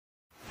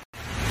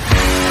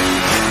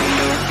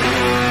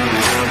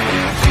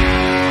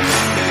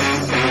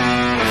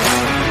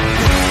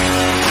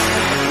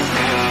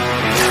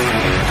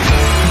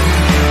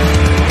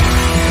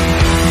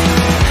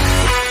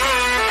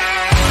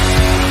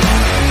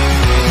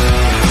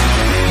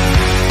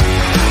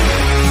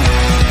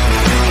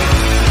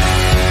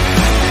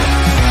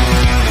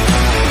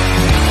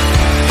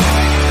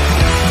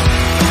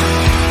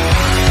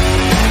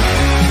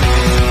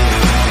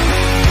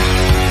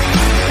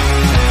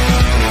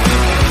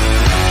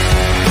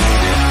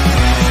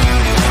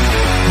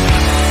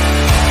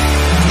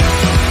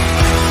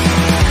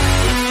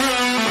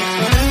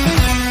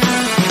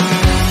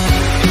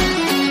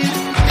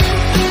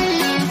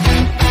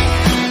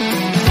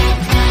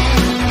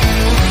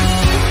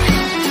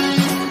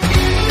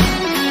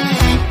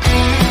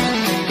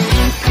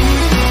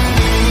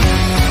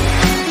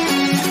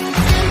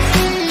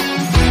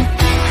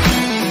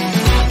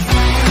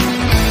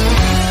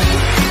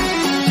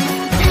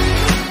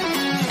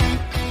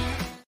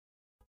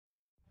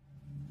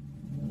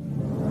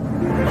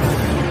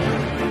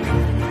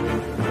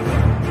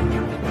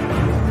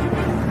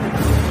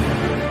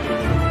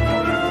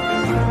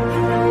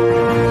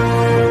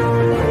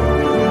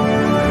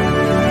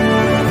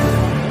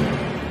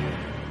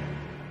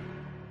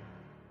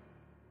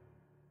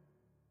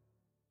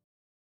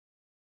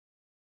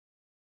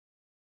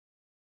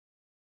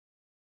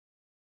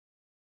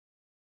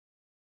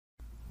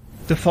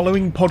The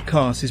following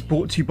podcast is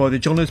brought to you by the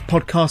Johners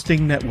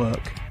Podcasting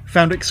Network,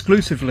 found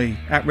exclusively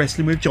at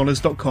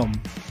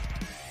WrestlingWithJohners.com.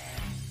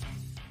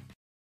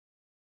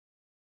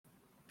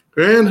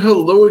 And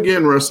hello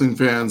again, wrestling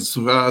fans.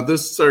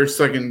 This is our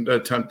second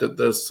attempt at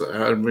this,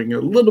 having a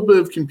little bit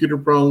of computer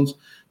problems,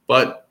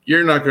 but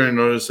you're not going to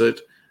notice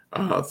it,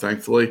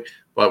 thankfully.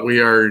 But we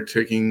are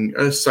taking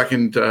a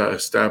second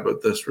stab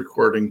at this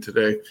recording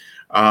today.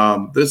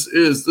 This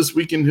is This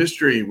Week in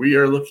History. We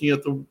are looking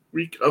at the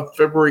week of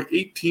February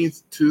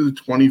 18th to the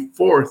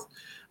 24th.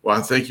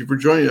 Well, thank you for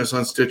joining us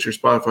on Stitcher,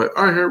 Spotify,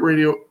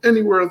 iHeartRadio,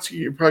 anywhere else you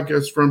get your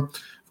podcasts from.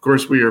 Of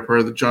course, we are part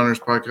of the Johners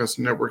Podcasting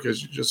Network,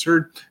 as you just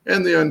heard,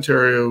 and the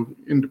Ontario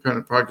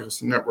Independent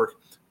Podcasting Network.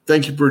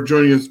 Thank you for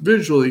joining us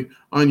visually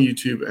on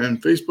YouTube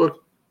and Facebook.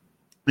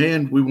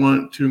 And we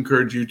want to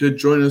encourage you to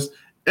join us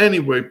any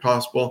way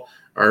possible.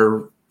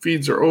 Our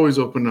feeds are always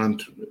open on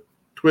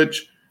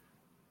Twitch,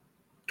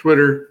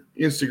 Twitter,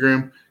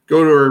 Instagram.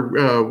 Go to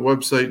our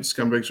website,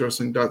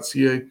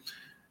 scumbagswrestling.ca.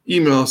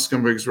 Email us,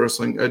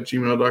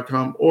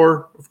 scumbagswrestling@gmail.com.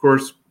 Or, of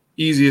course,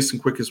 easiest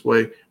and quickest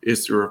way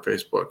is through our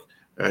Facebook.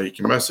 You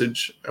can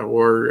message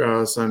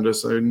or send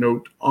us a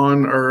note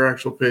on our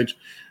actual page.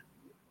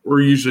 We're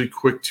usually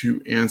quick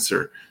to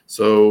answer.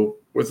 So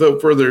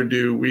without further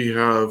ado, we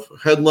have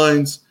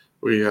headlines.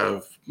 We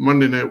have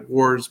Monday Night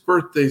Wars,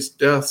 birthdays,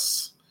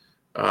 deaths,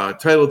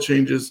 title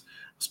changes,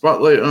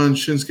 spotlight on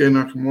Shinsuke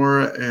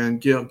Nakamura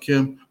and Gail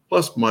Kim,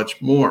 plus much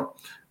more.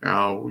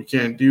 Now, we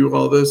can't do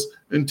all this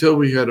until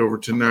we head over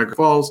to Niagara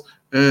Falls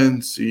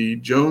and see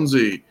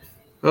Jonesy.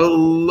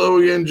 Hello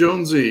again,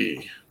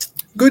 Jonesy.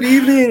 Good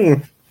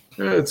evening.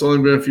 It's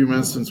only been a few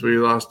minutes since we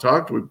last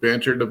talked. We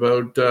bantered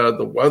about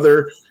the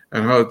weather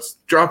and how it's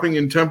dropping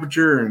in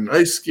temperature and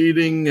ice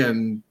skating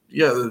and,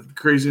 the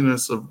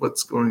craziness of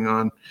what's going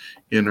on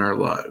in our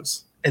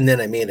lives. And then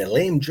I made a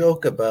lame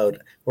joke about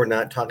we're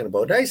not talking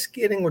about ice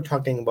skating, we're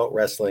talking about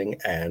wrestling,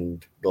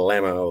 and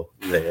Lamo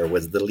there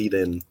was the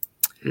lead-in.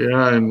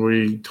 Yeah, and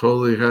we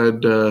totally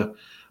had a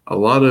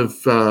lot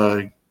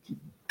of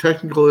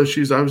technical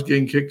issues. I was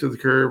getting kicked to the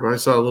curb. I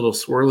saw little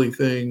swirly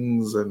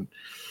things, and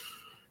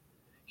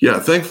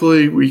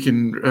thankfully we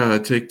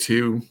can take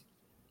 2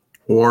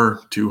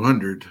 or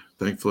 200.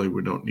 Thankfully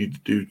we don't need to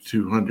do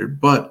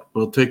 200, but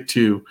we'll take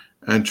 2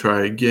 and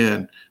try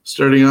again.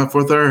 Starting off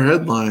with our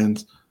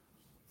headlines.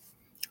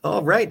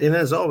 All right, and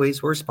as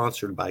always, we're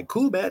sponsored by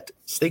CoolBet.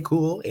 Stay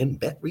cool and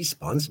bet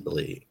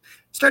responsibly.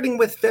 Starting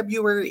with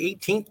February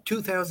 18th,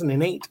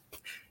 2008,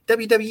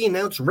 WWE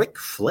announced Ric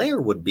Flair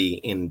would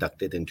be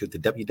inducted into the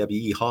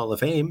WWE Hall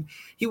of Fame.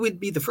 He would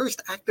be the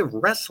first active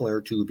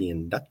wrestler to be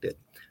inducted.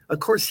 Of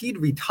course, he'd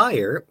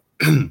retire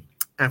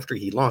after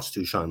he lost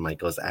to Shawn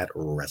Michaels at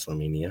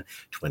WrestleMania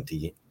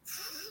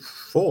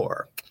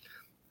 24.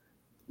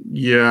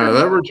 Yeah,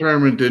 that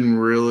retirement didn't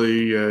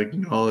really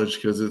acknowledge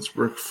because it's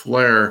Ric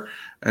Flair,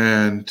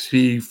 and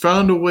he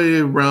found a way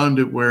around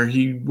it where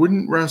he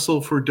wouldn't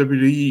wrestle for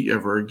WWE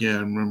ever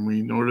again. When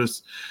we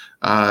noticed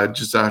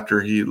just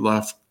after he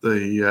left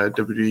the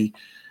WWE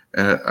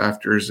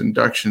after his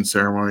induction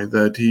ceremony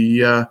that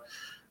he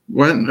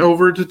went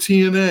over to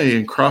TNA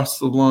and crossed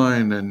the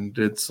line and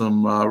did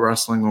some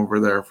wrestling over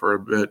there for a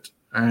bit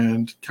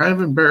and kind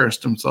of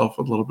embarrassed himself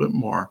a little bit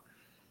more.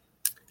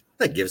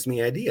 That gives me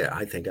an idea.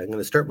 I think I'm going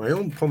to start my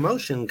own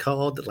promotion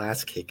called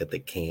Last Kick at the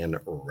Can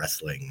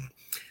Wrestling.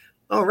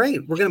 All right,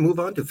 we're going to move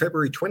on to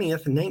February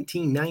 20th,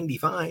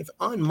 1995.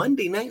 On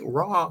Monday Night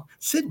Raw,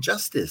 Sid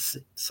Justice,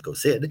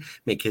 Sid,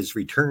 make his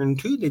return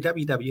to the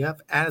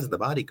WWF as the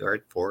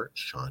bodyguard for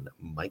Shawn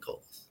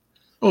Michaels.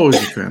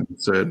 Always a fan of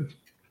Sid.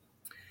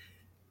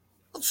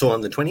 Also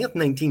on the 20th,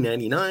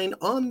 1999,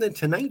 on The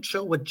Tonight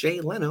Show with Jay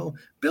Leno,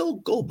 Bill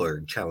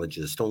Goldberg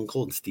challenges Stone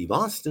Cold Steve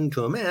Austin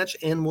to a match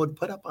and would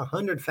put up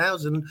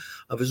 $100,000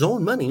 of his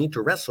own money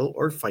to wrestle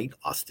or fight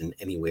Austin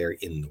anywhere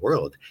in the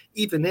world,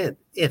 even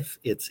if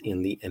it's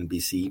in the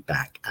NBC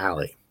back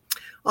alley.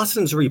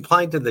 Austin's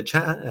reply to the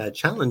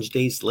challenge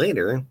days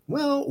later,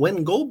 well,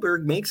 when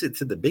Goldberg makes it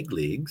to the big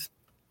leagues,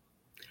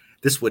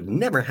 this would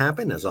never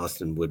happen, as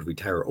Austin would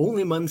retire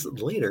only months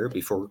later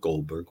before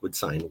Goldberg would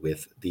sign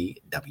with the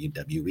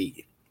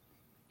WWE.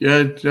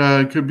 Yeah,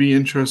 it could be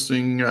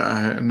interesting,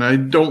 and I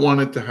don't want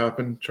it to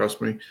happen,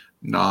 trust me,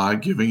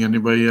 not giving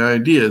anybody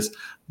ideas,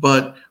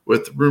 but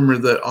with the rumor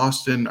that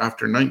Austin,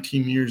 after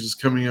 19 years, is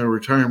coming out of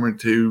retirement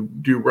to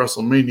do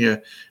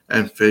WrestleMania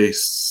and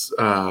face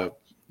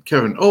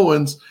Kevin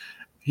Owens,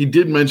 he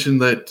did mention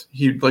that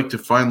he'd like to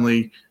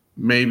finally,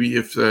 maybe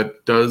if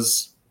that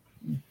does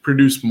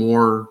produce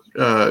more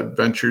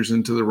ventures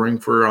into the ring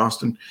for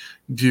Austin,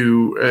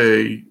 do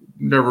a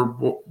never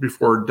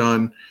before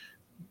done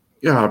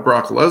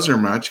Brock Lesnar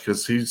match,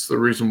 because he's the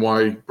reason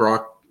why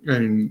Brock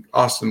and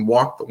Austin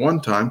walked the one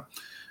time.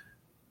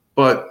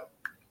 But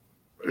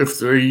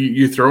if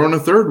you throw in a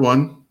third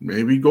one,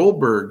 maybe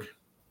Goldberg.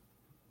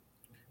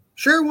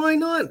 Sure, why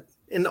not?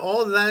 And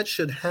all of that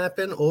should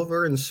happen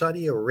over in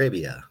Saudi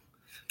Arabia.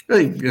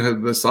 Hey,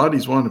 the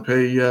Saudis want to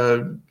pay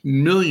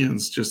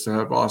millions just to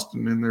have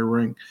Austin in their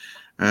ring.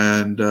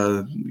 And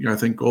I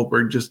think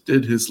Goldberg just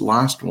did his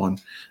last one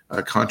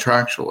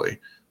contractually.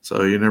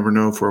 So you never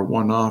know for a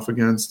one-off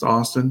against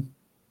Austin.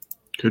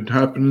 Could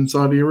happen in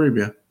Saudi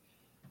Arabia.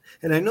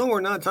 And I know we're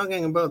not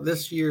talking about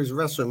this year's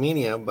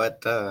WrestleMania,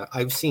 but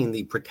I've seen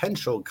the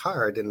potential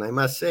card, and I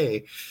must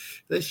say,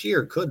 this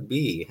year could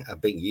be a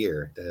big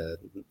year. The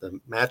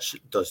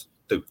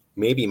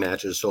maybe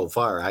matches so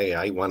far.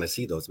 I want to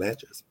see those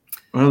matches.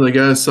 Well, they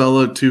got to sell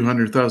out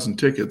 200,000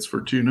 tickets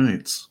for 2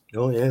 nights.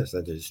 Oh, yes,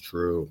 that is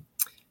true.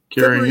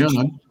 Carrying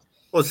on.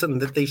 Well, something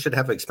that they should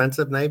have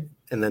expensive night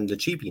and then the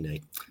cheapy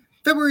night.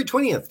 February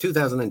 20th,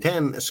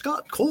 2010,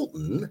 Scott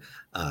Colton,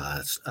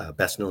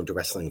 best known to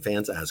wrestling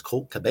fans as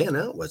Colt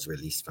Cabana, was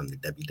released from the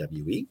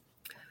WWE.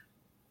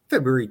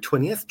 February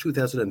 20th,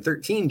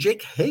 2013,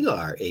 Jake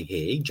Hagar,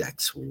 a.k.a.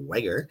 Jack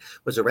Swagger,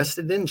 was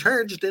arrested and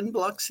charged in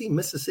Biloxi,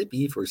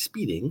 Mississippi for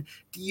speeding,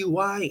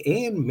 DUI,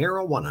 and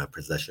marijuana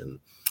possession.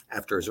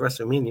 After his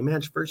WrestleMania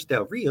match versus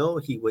Del Rio,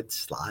 he would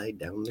slide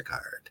down the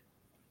card.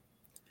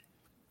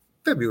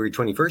 February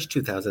 21st,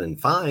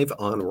 2005,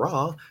 on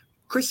Raw,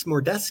 Chris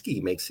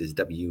Mordesky makes his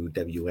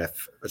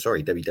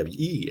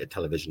WWE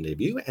television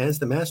debut as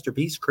the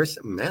Masterpiece Chris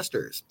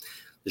Masters.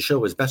 The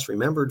show is best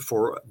remembered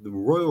for the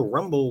Royal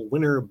Rumble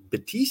winner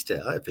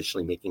Batista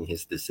officially making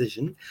his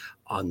decision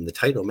on the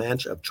title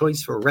match of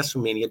choice for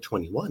WrestleMania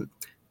 21.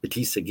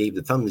 Batista gave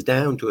the thumbs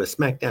down to a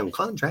SmackDown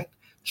contract,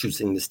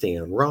 choosing to stay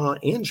on Raw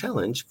and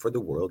challenge for the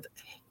World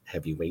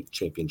Heavyweight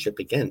Championship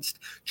against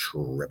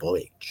Triple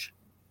H.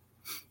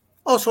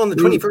 Also on the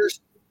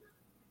 21st.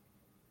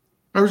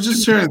 I was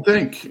just trying to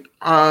think.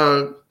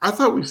 I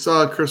thought we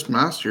saw Chris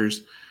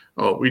Masters.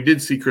 Oh, we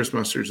did see Chris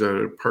Masters at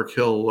a Park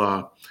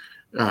Hill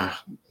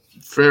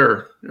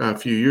fair a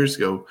few years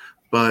ago.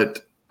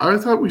 But I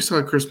thought we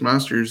saw Chris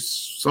Masters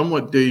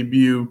somewhat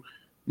debut,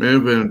 may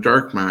have been a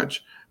dark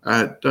match,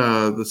 at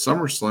the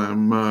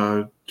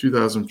SummerSlam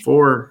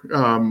 2004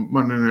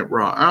 Monday Night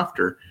Raw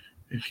after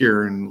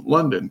here in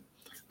London.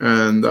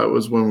 And that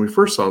was when we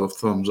first saw the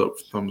thumbs up,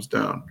 thumbs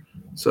down.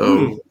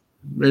 So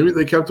maybe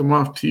they kept him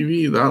off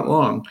TV that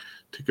long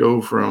to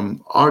go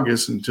from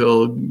August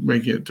until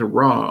making it to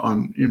Raw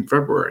in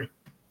February.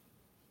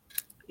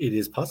 It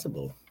is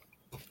possible.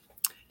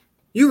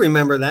 You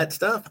remember that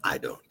stuff? I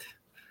don't.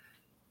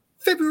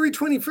 February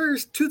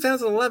 21st,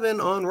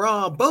 2011 on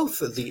Raw, both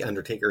The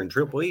Undertaker and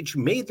Triple H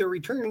made their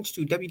returns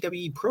to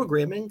WWE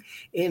programming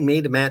and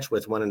made a match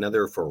with one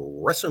another for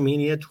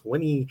WrestleMania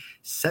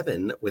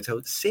 27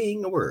 without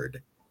saying a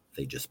word.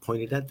 They just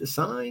pointed at the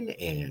sign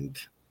and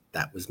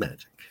that was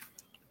magic.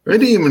 They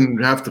didn't even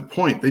have to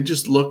point. They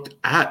just looked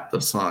at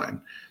the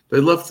sign. They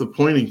left the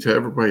pointing to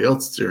everybody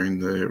else during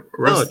the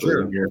rest of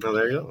the year. Oh,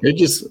 there you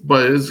go.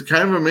 But it's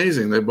kind of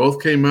amazing. They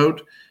both came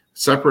out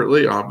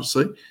separately,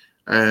 obviously,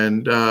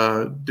 and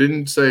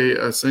didn't say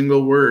a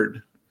single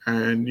word.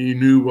 And you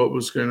knew what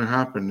was going to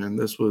happen. And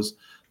this was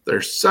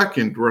their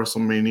second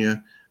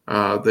WrestleMania.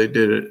 They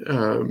did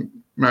a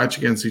match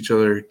against each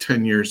other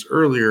 10 years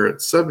earlier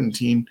at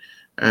 17.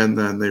 And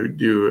then they would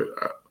do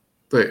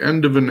the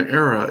end of an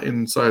era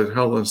inside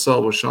Hell in a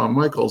Cell with Shawn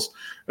Michaels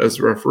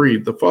as referee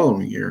the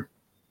following year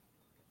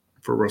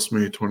for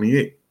WrestleMania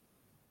 28.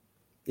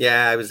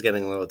 Yeah, I was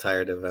getting a little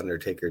tired of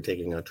Undertaker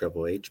taking on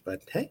Triple H,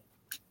 but hey.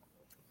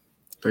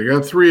 They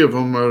got 3 of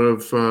them out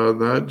of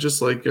that,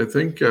 just like I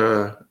think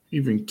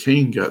even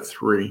Kane got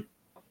 3.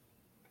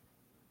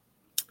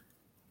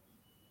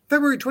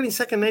 February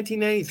 22nd,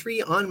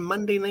 1993, on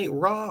Monday Night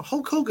Raw,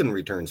 Hulk Hogan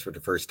returns for the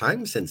first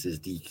time since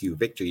his DQ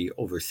victory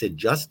over Sid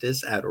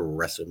Justice at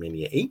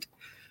WrestleMania 8.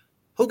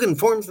 Hogan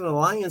forms an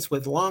alliance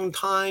with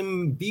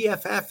longtime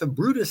BFF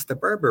Brutus the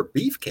Barber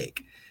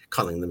Beefcake,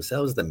 calling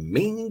themselves the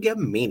Manga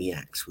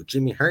Maniacs, with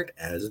Jimmy Hart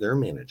as their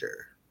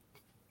manager.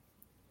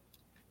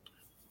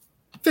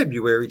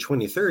 February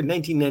 23rd,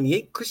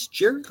 1998, Chris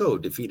Jericho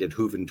defeated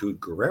Juventud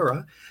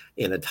Guerrera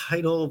in a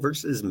title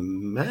versus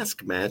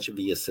mask match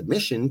via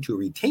submission to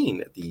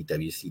retain the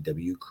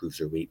WCW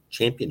Cruiserweight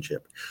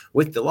Championship.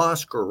 With the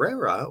loss,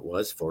 Guerrera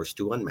was forced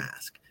to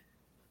unmask.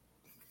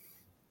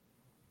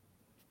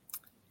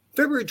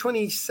 February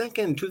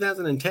 22nd,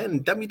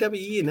 2010,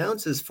 WWE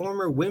announces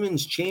former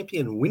women's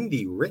champion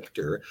Wendy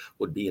Richter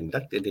would be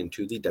inducted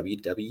into the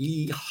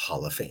WWE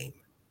Hall of Fame.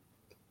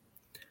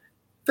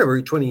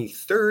 February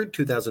 23rd,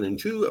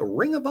 2002,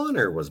 Ring of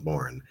Honor was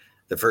born.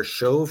 The first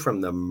show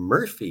from the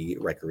Murphy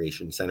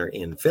Recreation Center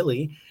in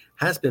Philly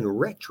has been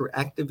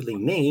retroactively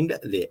named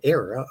The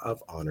Era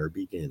of Honor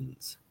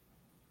Begins.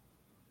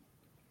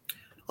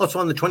 Also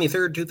on the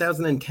 23rd,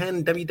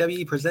 2010,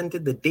 WWE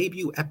presented the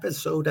debut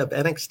episode of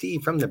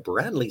NXT from the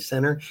Bradley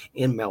Center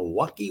in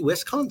Milwaukee,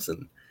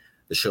 Wisconsin.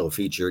 The show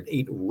featured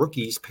 8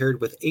 rookies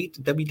paired with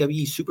 8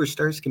 WWE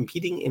superstars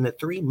competing in a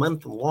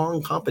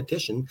 3-month-long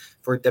competition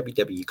for a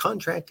WWE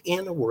contract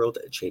and a World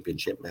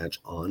Championship match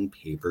on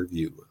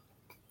pay-per-view.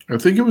 I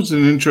think it was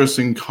an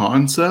interesting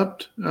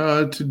concept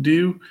to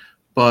do,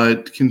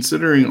 but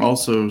considering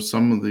also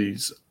some of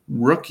these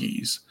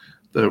rookies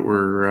that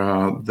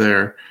were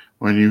there,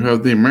 when you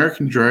have the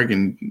American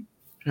Dragon,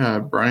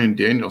 Bryan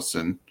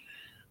Danielson,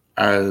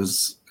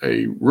 as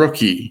a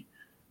rookie,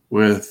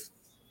 with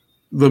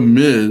The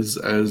Miz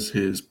as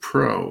his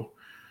pro.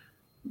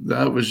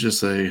 That was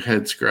just a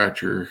head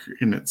scratcher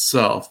in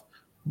itself.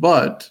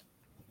 But,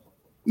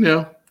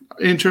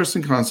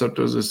 interesting concept,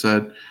 as I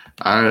said.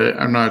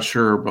 I'm not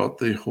sure about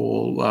the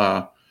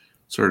whole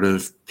sort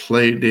of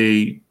play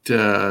date,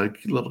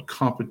 little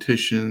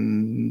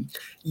competition.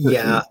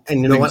 Yeah,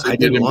 and you know what? I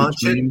didn't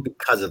watch it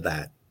because of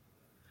that.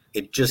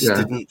 It just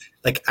didn't,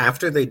 like,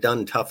 after they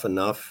done Tough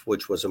Enough,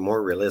 which was a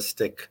more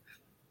realistic,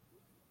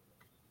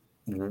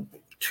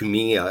 to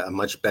me, a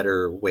much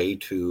better way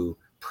to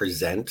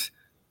present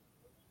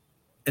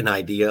an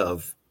idea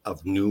of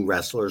new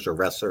wrestlers or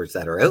wrestlers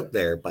that are out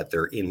there, but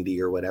they're indie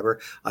or whatever.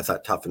 I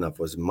thought Tough Enough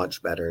was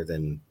much better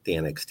than the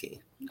NXT.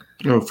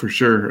 Oh, for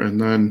sure. And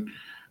then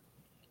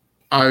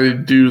I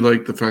do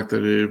like the fact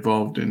that it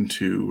evolved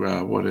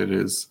into what it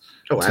is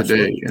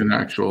today, an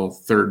actual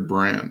third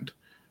brand.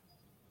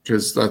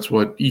 Because that's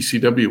what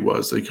ECW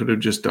was. They could have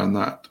just done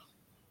that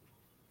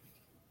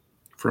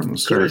from the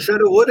start. Coulda,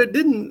 shoulda, woulda,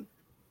 didn't.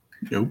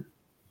 Yep.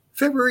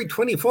 February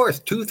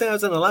 24th,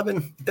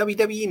 2011,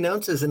 WWE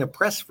announces in a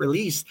press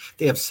release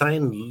they have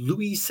signed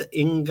Luis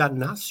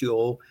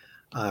Ignacio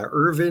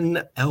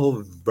Irvin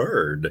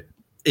Elverde,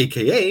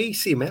 a.k.a.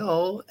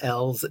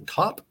 CMLL's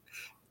top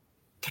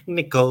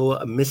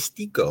Técnico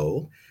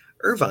Místico.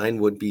 Irvine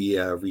would be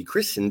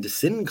rechristened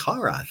Sin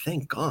Cara.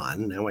 Thank God.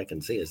 Now I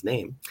can say his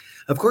name.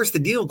 Of course, the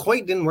deal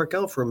quite didn't work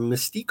out for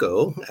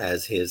Mystico,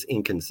 as his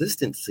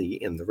inconsistency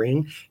in the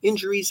ring,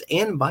 injuries,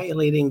 and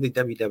violating the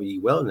WWE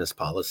wellness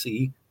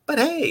policy. But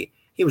hey,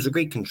 he was a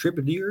great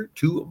contributor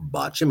to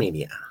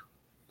Botchamania.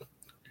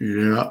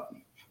 Yeah.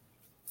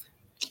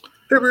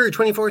 February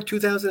 24th,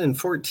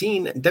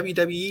 2014,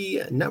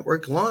 WWE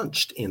Network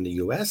launched in the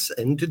U.S.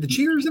 and to the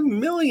cheers of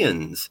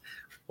millions.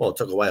 Well, it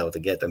took a while to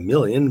get a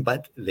million,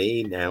 but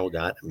they now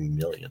got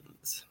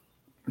millions.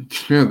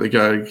 Yeah, they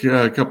got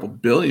a couple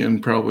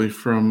billion probably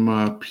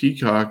from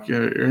Peacock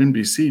or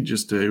NBC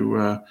just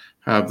to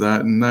have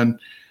that. And then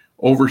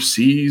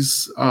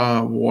overseas,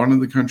 one of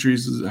the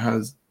countries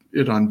has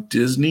it on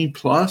Disney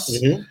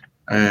Plus. Mm-hmm.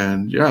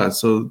 And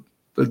so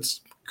it's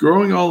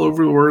growing all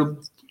over the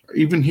world.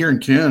 Even here in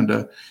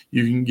Canada,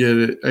 you can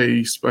get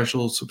a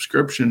special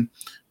subscription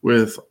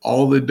with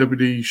all the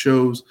WWE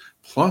shows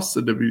plus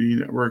the WWE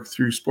Network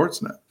through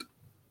Sportsnet.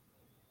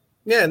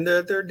 Yeah, and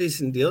they're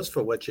decent deals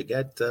for what you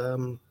get.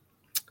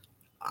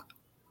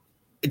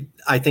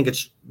 I think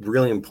it's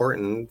really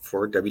important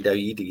for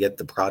WWE to get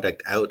the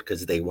product out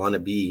because they want to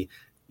be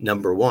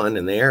number one,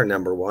 and they are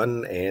number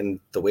one. And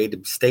the way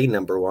to stay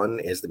number one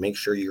is to make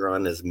sure you're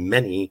on as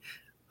many,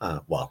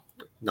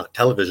 not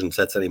television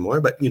sets anymore,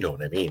 but you know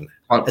what I mean.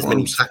 As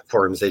many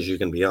platforms as you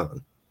can be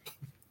on.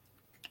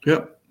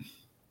 Yep.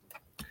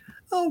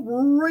 All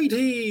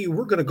righty,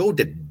 we're going to go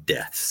to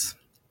deaths.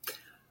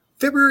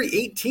 February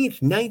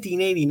 18th,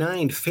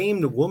 1989,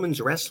 famed women's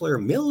wrestler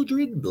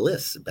Mildred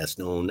Bliss, best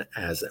known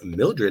as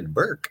Mildred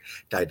Burke,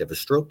 died of a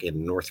stroke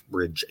in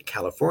Northbridge,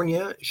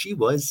 California. She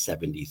was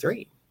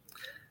 73.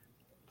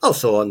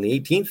 Also on the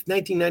 18th,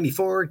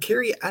 1994,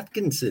 Kerry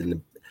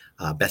Atkinson,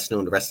 best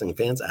known to wrestling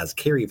fans as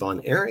Kerry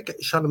Von Erich,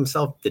 shot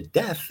himself to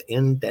death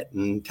in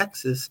Denton,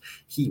 Texas.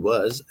 He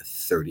was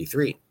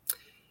 33.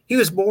 He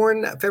was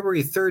born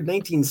February 3rd,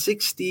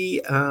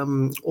 1960,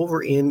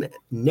 over in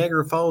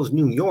Niagara Falls,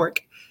 New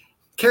York.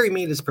 Kerry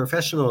made his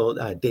professional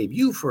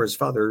debut for his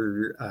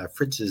father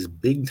Fritz's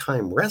Big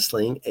Time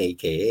Wrestling,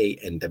 a.k.a.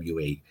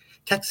 NWA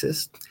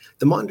Texas.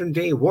 The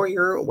modern-day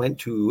Warrior went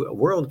to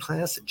World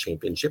Class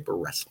Championship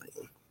Wrestling.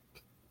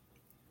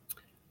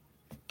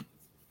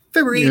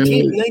 February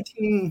 18th,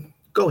 19...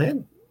 Go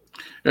ahead.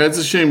 Yeah, it's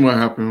a shame what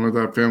happened with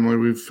that family.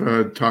 We've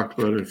talked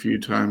about it a few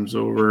times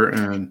over,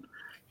 and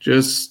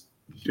just...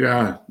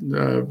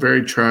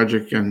 very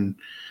tragic, and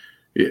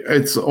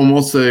it's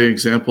almost an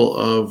example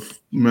of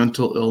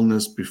mental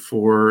illness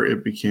before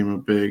it became a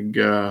big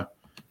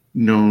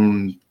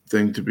known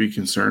thing to be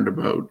concerned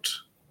about,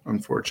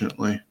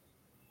 unfortunately.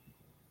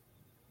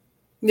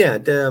 Yeah,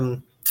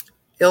 the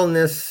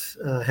illness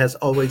has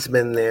always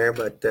been there,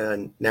 but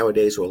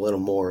nowadays we're a little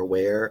more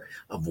aware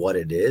of what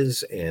it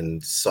is,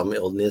 and some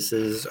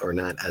illnesses are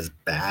not as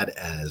bad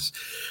as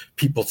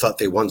people thought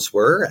they once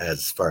were,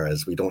 as far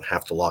as we don't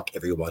have to lock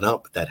everyone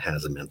up that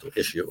has a mental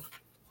issue.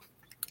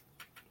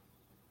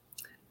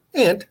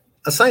 And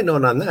a side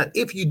note on that,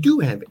 if you do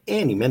have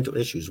any mental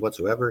issues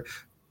whatsoever,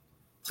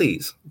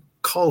 please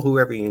call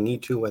whoever you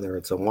need to, whether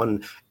it's a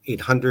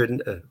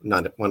 1-800,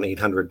 not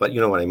 1-800, but you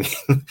know what I mean,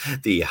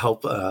 the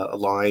help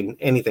line,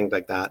 anything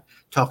like that.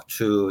 Talk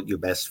to your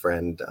best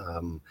friend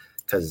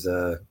because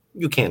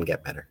you can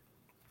get better.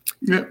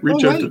 Yeah,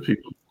 reach out to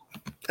people.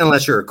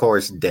 Unless you're, of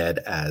course, dead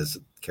as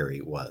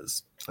Kerry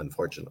was,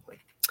 unfortunately.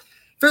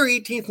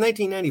 February 18th,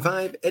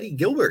 1995, Eddie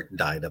Gilbert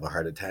died of a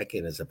heart attack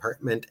in his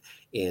apartment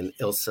in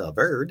El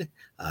Salvador,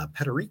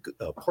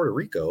 Puerto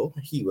Rico.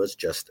 He was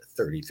just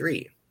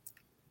 33.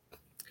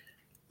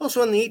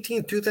 Also on the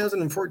 18th,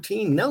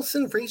 2014,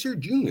 Nelson Fraser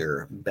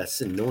Jr.,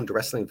 best known to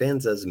wrestling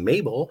fans as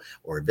Mabel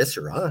or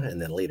Viscera, and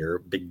then later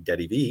Big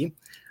Daddy V,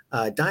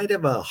 died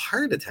of a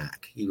heart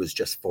attack. He was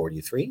just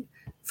 43.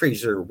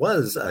 Fraser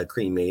was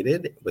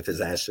cremated with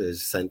his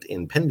ashes sent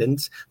in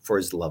pendants for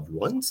his loved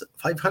ones.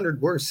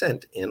 500 were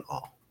sent in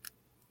all.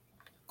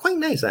 Quite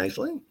nice,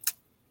 actually.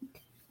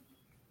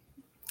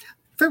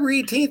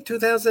 February 18th,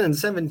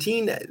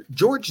 2017,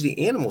 George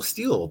the Animal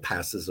Steele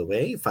passes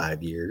away,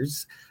 5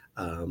 years.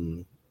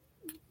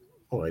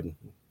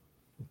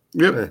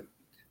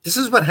 This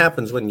is what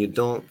happens when you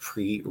don't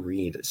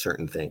pre-read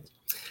certain things.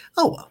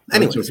 Oh, well.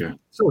 Anyways, okay.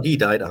 So he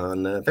died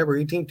on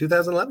February 18th,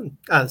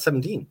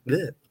 2017.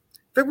 Blech.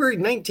 February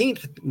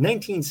 19th,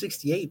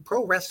 1968,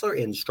 pro wrestler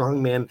and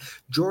strongman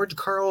George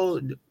Carl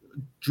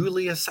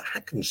Julius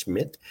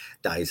Hackenschmidt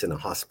dies in a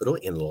hospital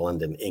in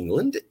London,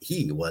 England.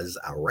 He was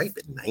a ripe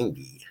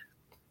 90.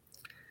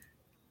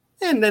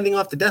 And ending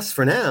off the deaths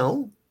for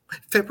now,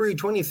 February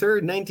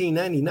 23rd,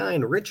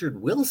 1999, Richard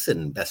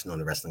Wilson, best known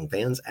to wrestling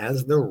fans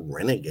as the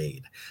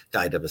Renegade,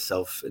 died of a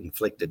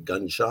self-inflicted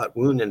gunshot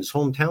wound in his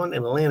hometown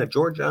in Atlanta,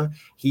 Georgia.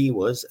 He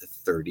was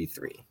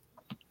 33.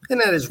 And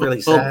that is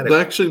really sad.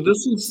 Actually,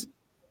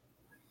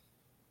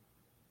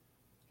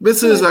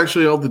 this is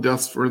actually all the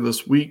deaths for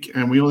this week,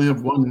 and we only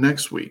have one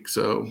next week,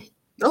 so...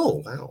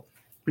 Oh, wow.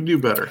 We do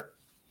better.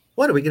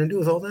 What are we going to do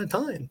with all that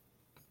time?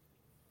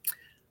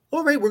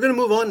 All right, we're going to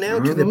move on now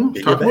to the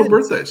big Talk about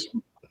birthdays.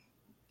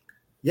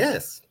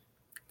 Yes.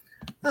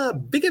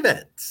 Big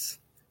events.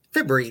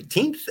 February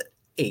 18th,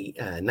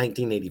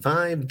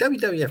 1985,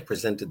 WWF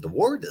presented the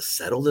war to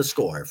settle the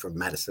score from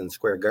Madison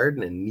Square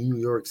Garden in New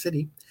York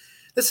City.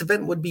 This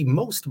event would be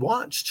most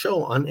watched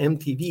show on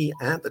MTV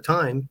at the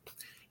time.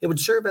 It would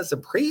serve as a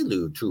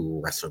prelude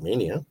to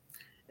WrestleMania.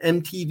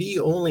 MTV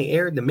only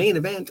aired the main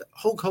event,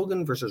 Hulk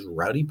Hogan versus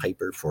Rowdy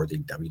Piper for the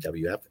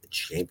WWF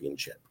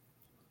Championship.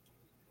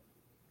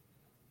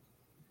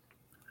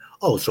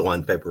 Also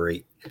on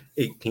February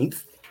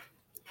 18th,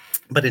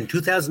 but in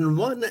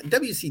 2001,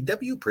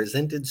 WCW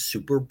presented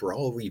Super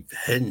Brawl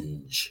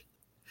Revenge.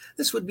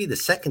 This would be the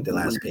second to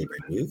last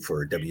pay-per-view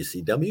for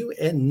WCW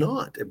and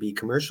not be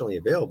commercially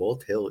available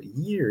till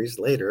years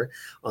later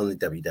on the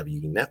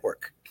WWE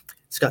Network.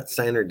 Scott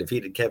Steiner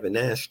defeated Kevin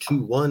Nash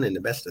 2-1 in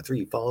the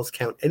best-of-3 Falls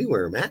Count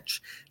Anywhere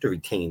match to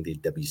retain the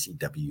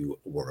WCW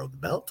World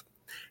Belt.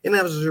 And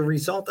as a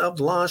result of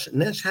the loss,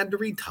 Nash had to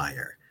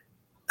retire,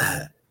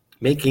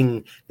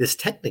 making this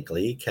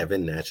technically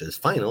Kevin Nash's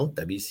final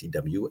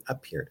WCW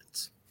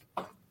appearance.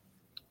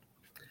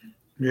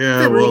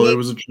 Yeah, well, it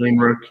was a train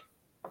wreck.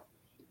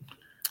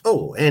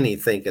 Oh, and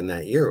he'd thinking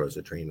that year was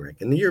a train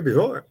wreck. And the year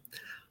before,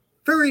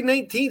 February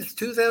 19th,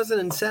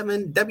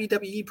 2007,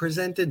 WWE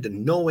presented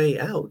No Way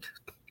Out.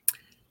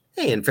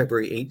 And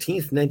February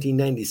 18th,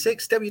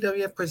 1996,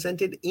 WWF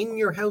presented In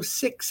Your House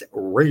 6,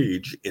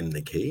 Rage in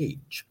the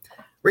Cage.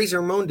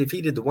 Razor Ramon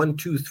defeated the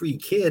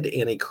 1-2-3 Kid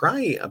in a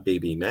Cry a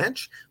Baby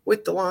match.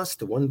 With the loss,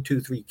 the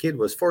 1-2-3 Kid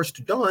was forced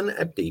to don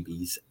a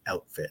baby's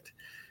outfit.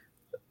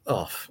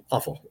 Oh,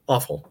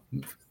 awful.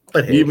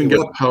 But he even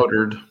got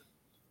powdered.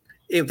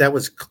 That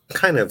was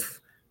kind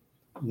of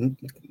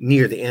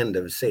near the end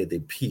of, say, the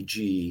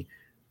PG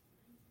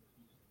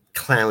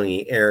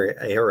clowny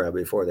era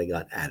before they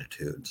got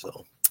attitude.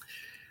 So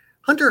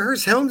Hunter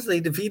Hearst Helmsley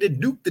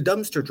defeated Duke the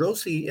Dumpster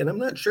Droese, and I'm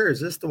not sure,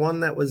 is this the one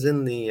that was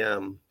in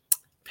the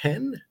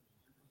pen?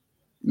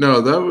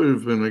 No, that would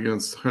have been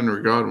against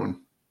Henry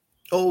Godwin.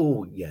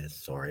 Oh, yes,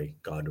 sorry,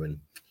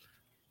 Godwin.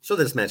 So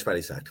this match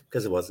probably sucked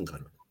because it wasn't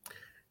Godwin.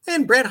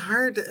 And Bret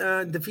Hart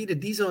defeated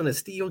Diesel in a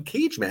steel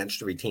cage match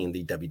to retain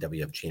the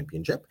WWF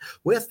Championship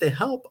with the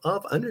help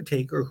of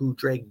Undertaker, who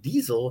dragged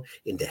Diesel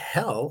into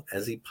hell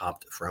as he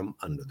popped from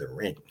under the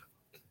ring.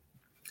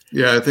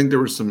 Yeah, I think there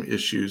were some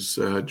issues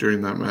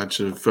during that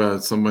match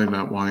of somebody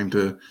not wanting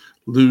to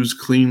lose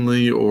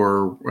cleanly,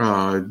 or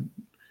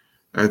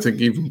I think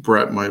even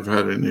Bret might have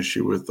had an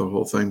issue with the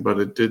whole thing,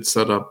 but it did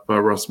set up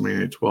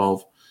WrestleMania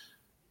 12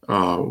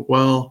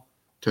 well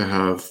to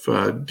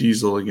have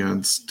Diesel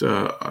against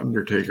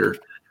Undertaker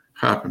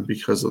happen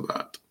because of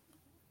that.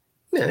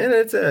 Yeah, and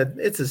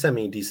it's a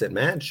semi-decent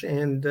match,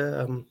 and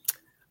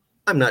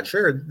I'm not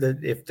sure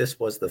that if this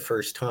was the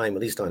first time,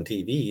 at least on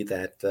TV,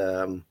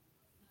 that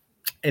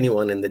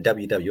anyone in the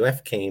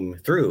WWF came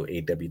through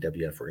a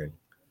WWF ring.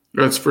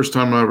 That's the first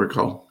time I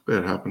recall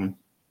that happening.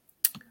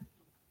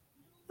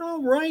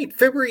 All right.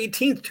 February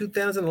 18th,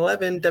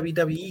 2011,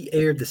 WWE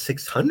aired the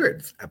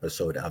 600th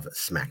episode of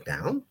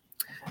SmackDown.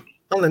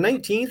 On the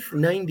 19th,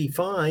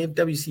 95,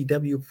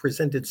 WCW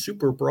presented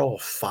Super Brawl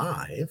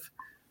 5.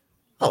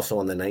 Also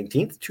on the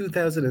 19th,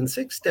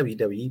 2006,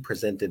 WWE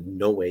presented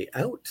No Way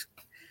Out.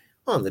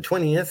 On the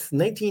 20th,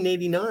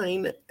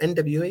 1989,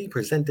 NWA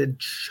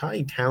presented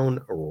Chi-Town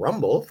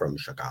Rumble from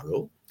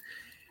Chicago.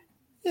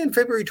 And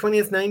February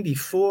 20th,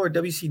 94,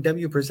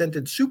 WCW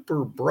presented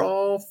Super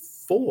Brawl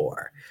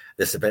 4.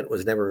 This event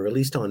was never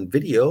released on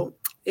video.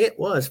 It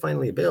was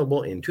finally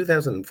available in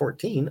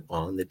 2014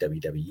 on the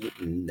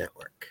WWE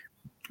Network.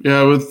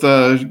 Yeah, with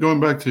going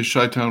back to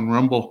Chi-Town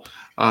Rumble,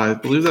 I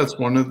believe that's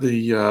one of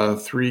the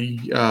three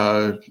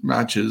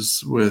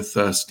matches with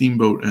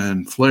Steamboat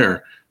and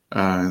Flair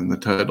in the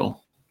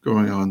title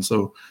going on.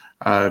 So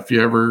If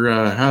you ever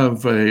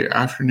have a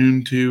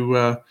afternoon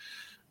to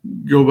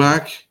go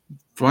back,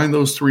 find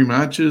those 3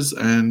 matches,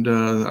 and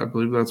I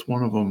believe that's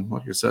one of them,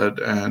 like I said,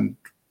 and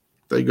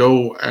they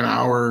go an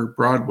hour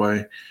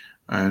Broadway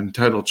and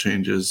title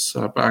changes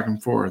back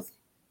and forth.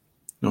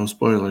 No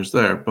spoilers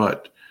there,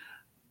 but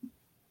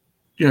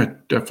yeah,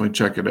 definitely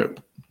check it out.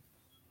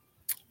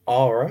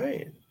 All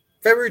right.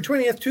 February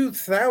 20th,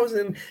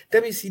 2000,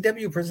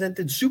 WCW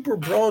presented Super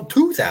Brawl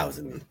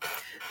 2000.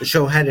 The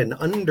show had an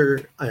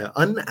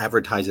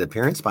unadvertised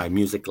appearance by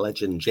music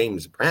legend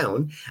James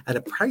Brown at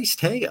a price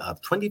tag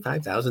of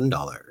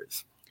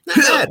 $25,000.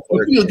 I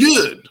feel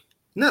good.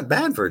 Not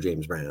bad for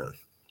James Brown.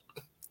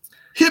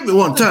 Hit me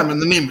one time in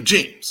the name of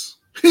James.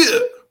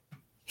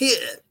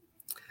 Hit.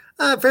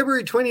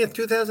 February 20th,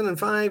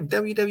 2005,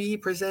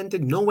 WWE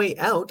presented No Way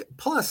Out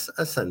plus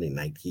a Sunday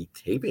Night Heat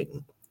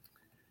taping.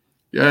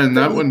 Yeah, and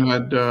that one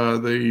had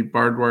the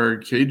barbed wire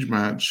cage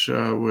match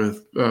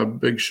with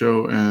Big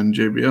Show and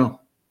JBL.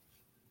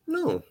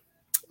 No,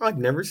 I've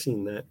never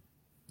seen that.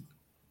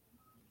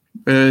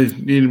 You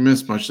didn't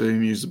miss much. They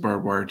didn't use the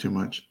barbed wire too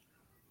much.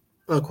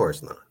 Of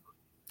course not.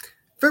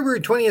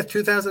 February 20th,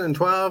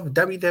 2012,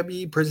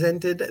 WWE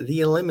presented the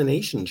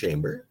Elimination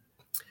Chamber.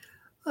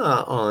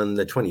 On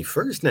the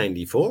 21st,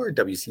 94,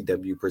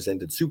 WCW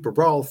presented Super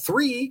Brawl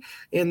 3,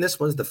 and this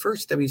was the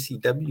first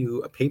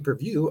WCW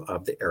pay-per-view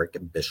of the Eric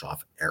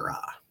Bischoff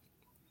era.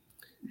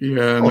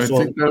 Yeah, and also,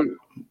 I think that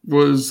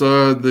was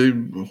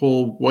the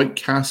whole White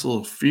Castle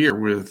of Fear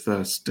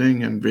with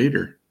Sting and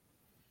Vader.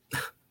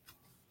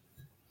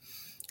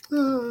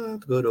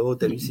 Good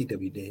old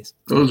WCW days.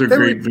 Those are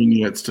great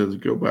vignettes to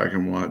go back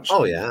and watch.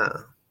 Oh, yeah.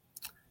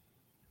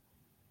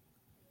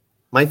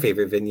 My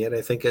favorite vignette,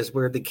 I think, is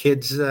where the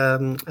kids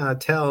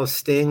tell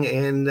Sting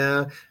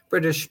and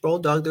British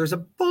Bulldog there's a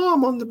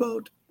bomb on the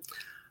boat.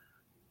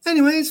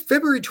 Anyways,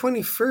 February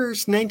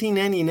 21st,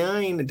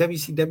 1999,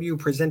 WCW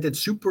presented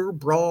Super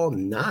Brawl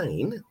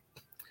 9.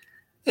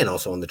 And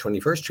also on the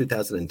 21st,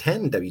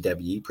 2010,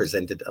 WWE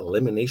presented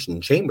Elimination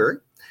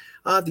Chamber.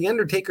 The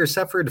Undertaker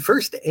suffered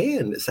first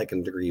and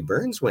second-degree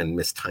burns when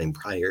mistimed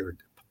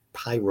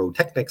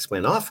pyrotechnics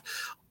went off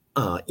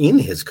in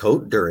his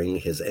coat during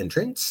his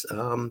entrance.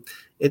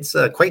 It's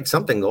quite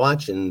something to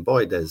watch, and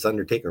boy, does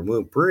Undertaker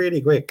move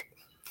pretty quick.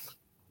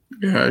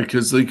 Yeah,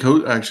 because the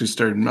coat actually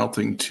started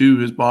melting to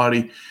his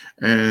body,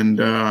 and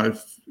I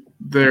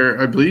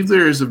believe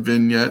there is a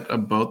vignette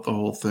about the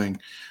whole thing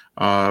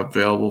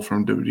available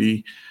from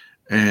WWE,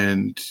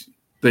 and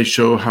they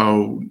show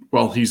how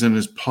while he's in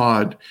his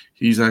pod,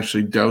 he's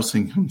actually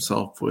dousing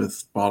himself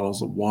with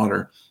bottles of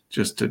water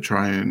just to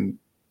try and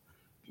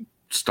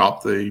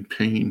stop the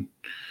pain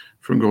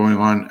from going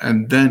on,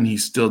 and then he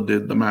still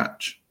did the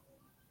match.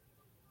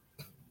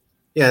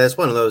 Yeah, that's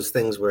one of those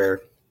things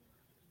where,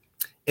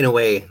 in a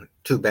way,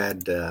 too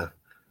bad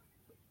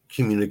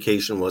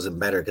communication wasn't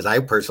better, because I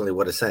personally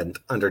would have sent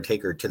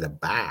Undertaker to the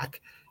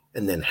back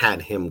and then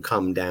had him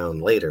come down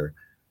later,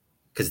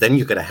 because then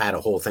you could have had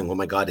a whole thing, oh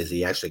my God, is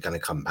he actually going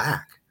to come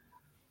back?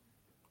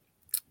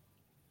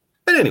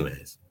 But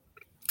anyways.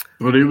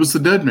 But he was the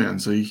dead man,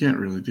 so you can't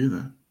really do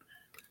that.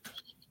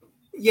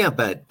 Yeah,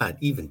 but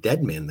even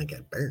dead men, they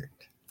get burned.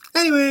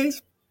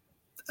 Anyways,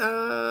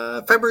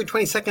 February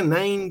 22nd,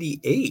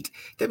 98,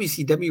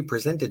 WCW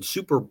presented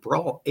Super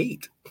Brawl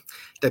 8.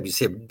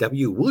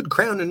 WCW would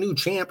crown a new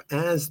champ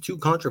as 2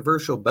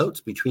 controversial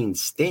bouts between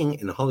Sting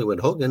and Hollywood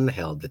Hogan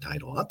held the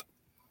title up.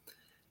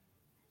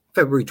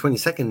 February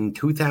 22nd,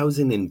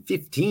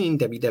 2015,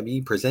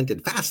 WWE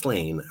presented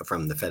Fastlane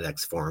from the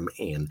FedEx Forum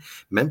in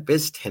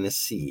Memphis,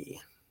 Tennessee.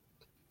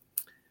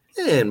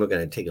 And we're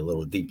going to take a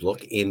little deep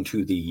look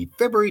into the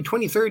February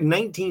 23rd,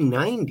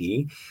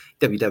 1990,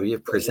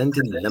 WWF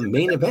presented the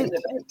main event.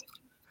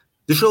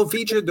 The show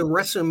featured the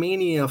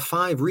WrestleMania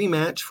 5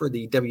 rematch for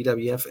the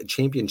WWF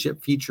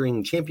Championship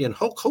featuring champion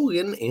Hulk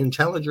Hogan and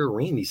challenger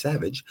Randy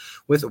Savage,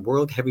 with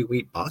World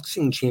Heavyweight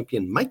Boxing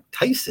Champion Mike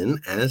Tyson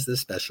as the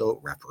special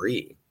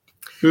referee.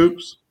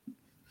 Oops.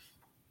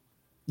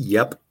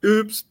 Yep.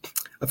 Oops.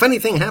 A funny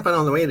thing happened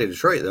on the way to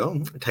Detroit, though.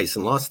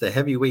 Tyson lost the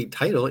heavyweight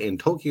title in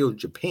Tokyo,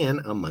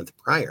 Japan a month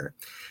prior.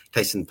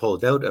 Tyson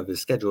pulled out of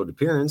his scheduled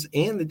appearance,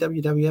 and the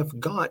WWF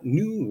got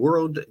new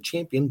world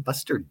champion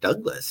Buster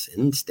Douglas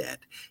instead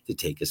to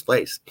take his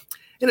place.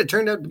 And it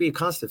turned out to be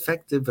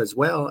cost-effective, as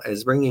well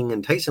as bringing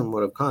in Tyson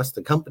would have cost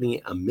the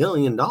company $1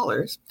 million.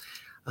 WWF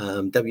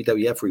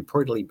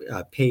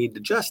reportedly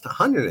paid just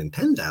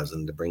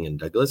 $110,000 to bring in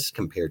Douglas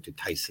compared to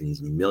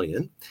Tyson's $1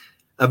 million.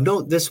 Of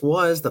note, this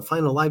was the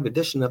final live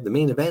edition of the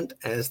main event,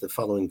 as the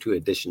following 2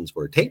 editions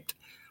were taped.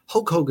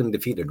 Hulk Hogan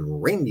defeated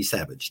Randy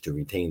Savage to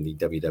retain the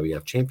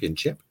WWF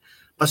Championship.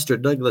 Buster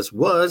Douglas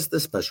was the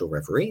special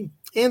referee,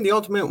 and the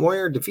Ultimate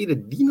Warrior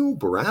defeated Dino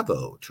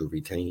Bravo to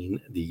retain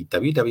the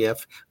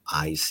WWF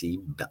IC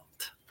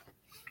belt.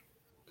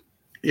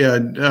 Yeah,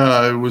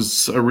 it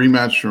was a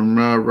rematch from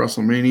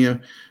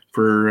WrestleMania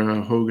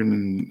for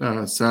Hogan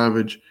and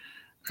Savage,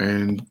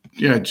 and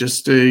yeah,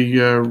 just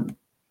a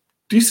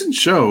decent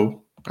show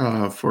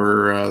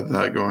for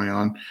that going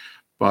on.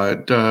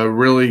 But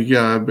really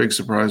big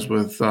surprise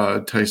with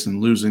Tyson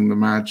losing the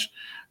match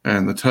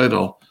and the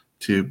title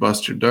to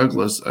Buster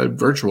Douglas, a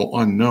virtual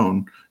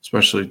unknown,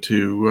 especially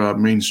to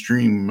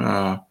mainstream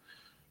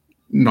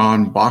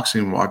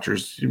non-boxing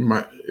watchers.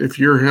 If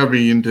you're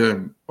heavy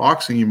into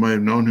boxing, you might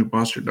have known who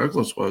Buster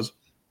Douglas was.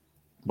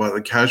 But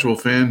the casual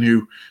fan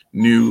who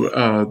knew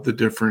the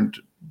different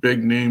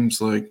big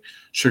names like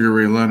Sugar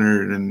Ray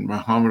Leonard and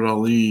Muhammad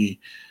Ali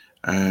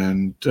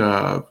and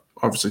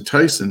obviously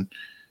Tyson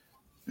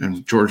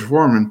and George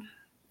Foreman,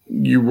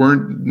 you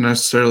weren't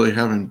necessarily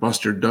having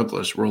Buster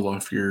Douglas roll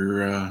off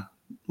your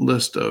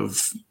list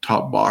of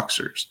top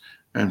boxers.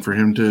 And for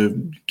him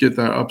to get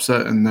that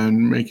upset and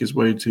then make his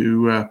way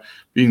to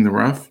being the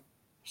ref,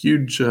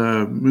 huge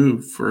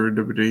move for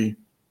WWE.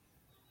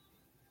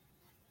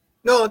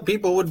 No,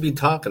 people would be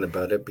talking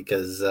about it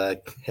because,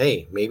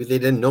 hey, maybe they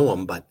didn't know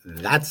him, but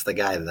that's the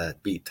guy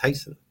that beat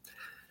Tyson.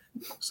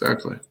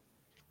 Exactly.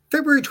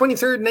 February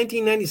 23rd,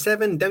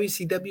 1997,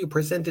 WCW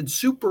presented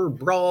Super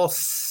Brawl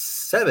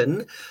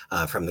 7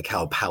 from the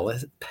Cow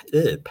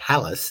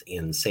Palace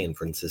in San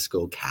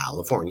Francisco,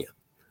 California.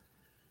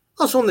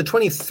 Also on the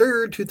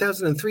 23rd,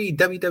 2003,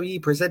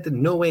 WWE presented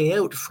No Way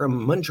Out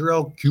from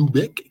Montreal,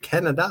 Quebec,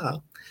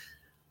 Canada.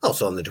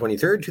 Also on the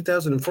 23rd,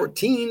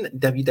 2014,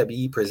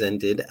 WWE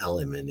presented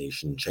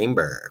Elimination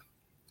Chamber.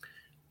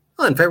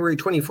 On February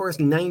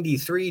 24th,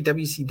 93,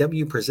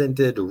 WCW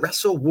presented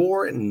Wrestle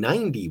War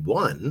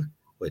 91,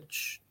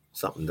 which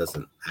something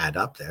doesn't add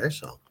up there,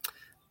 so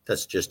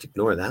let's just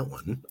ignore that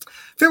one.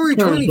 February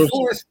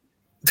 24th,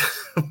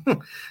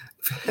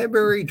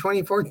 February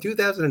 24th,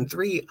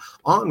 2003,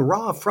 on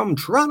Raw from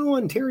Toronto,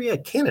 Ontario,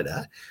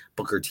 Canada,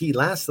 Booker T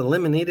last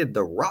eliminated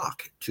The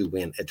Rock to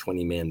win a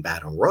 20-man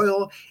battle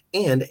royal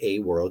and a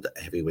World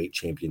Heavyweight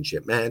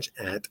Championship match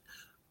at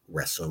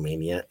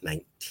WrestleMania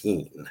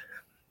 19.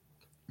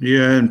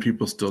 Yeah, and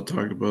people still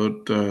talk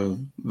about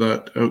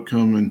that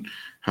outcome and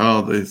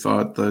how they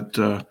thought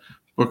that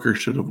Booker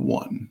should have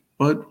won.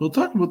 But we'll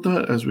talk about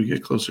that as we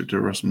get closer to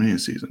WrestleMania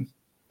season.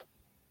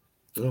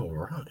 All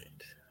right.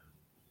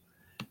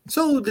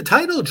 So the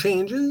title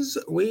changes,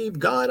 we've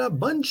got a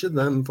bunch of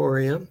them for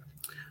you.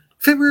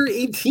 February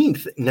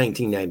 18th,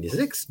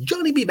 1996,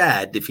 Johnny B.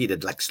 Bad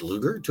defeated Lex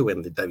Luger to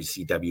win the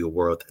WCW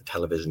World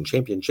Television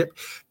Championship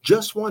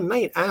just one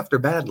night after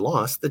Bad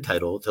lost the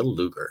title to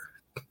Luger.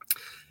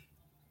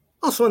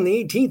 Also on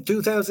the 18th,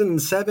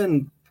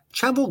 2007,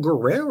 Chavo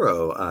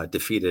Guerrero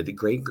defeated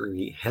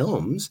Gregory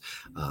Helms,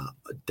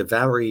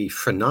 Davari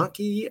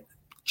Funaki,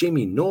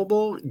 Jamie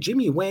Noble,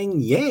 Jimmy Wang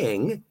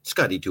Yang,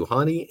 Scotty 2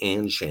 Hotty,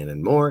 and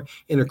Shannon Moore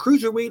in a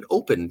Cruiserweight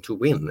Open to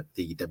win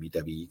the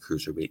WWE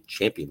Cruiserweight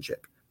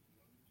Championship.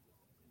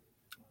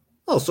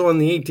 Also on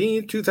the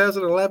 18th,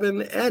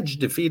 2011, Edge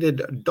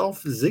defeated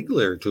Dolph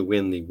Ziggler to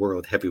win the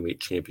World Heavyweight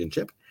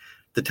Championship.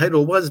 The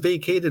title was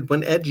vacated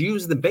when Edge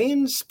used the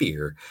banned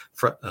spear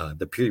for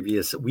the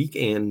previous week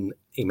in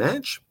a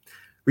match.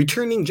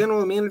 Returning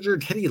general manager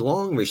Teddy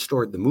Long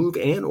restored the move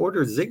and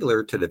ordered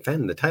Ziggler to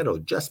defend the title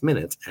just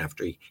minutes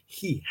after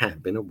he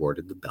had been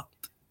awarded the belt.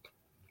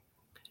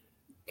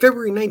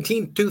 February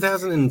 19,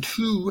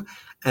 2002,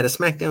 at a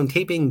SmackDown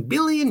taping,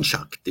 Billy and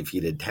Chuck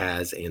defeated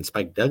Taz and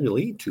Spike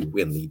Dudley to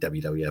win the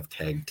WWF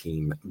Tag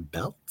Team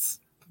belts.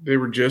 They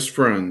were just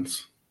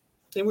friends.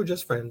 They were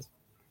just friends.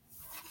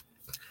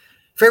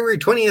 February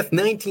 20th,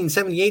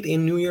 1978,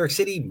 in New York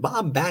City,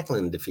 Bob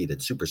Backlund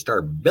defeated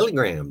superstar Billy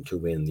Graham to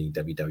win the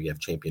WWF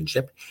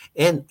Championship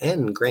and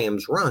end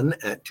Graham's run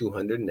at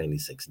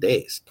 296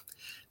 days.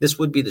 This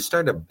would be the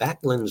start of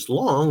Backlund's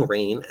long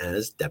reign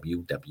as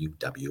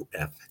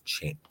WWF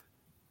champ.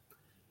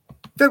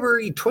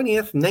 February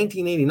 20th,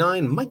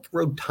 1989, Mike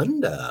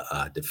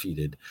Rotunda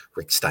defeated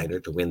Rick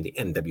Steiner to win the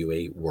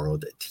NWA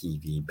World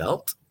TV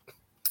belt.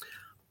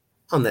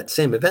 On that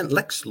same event,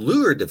 Lex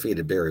Luger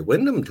defeated Barry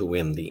Windham to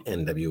win the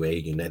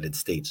NWA United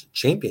States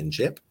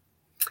Championship.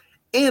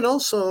 And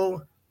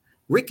also,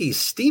 Ricky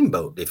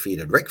Steamboat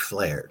defeated Ric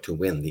Flair to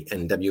win the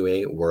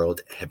NWA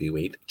World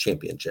Heavyweight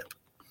Championship.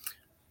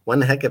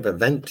 One heck of an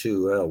event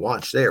to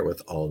watch there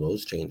with all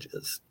those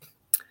changes.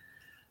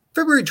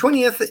 February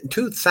 20th,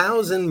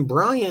 2000,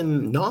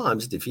 Brian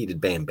Knobbs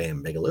defeated Bam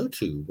Bam Bigelow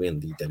to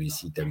win the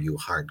WCW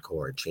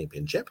Hardcore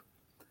Championship.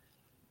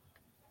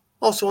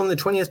 Also on the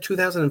 20th,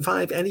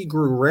 2005, Eddie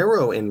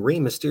Guerrero and Rey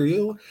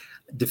Mysterio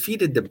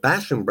defeated the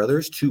Basham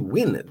Brothers to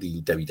win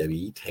the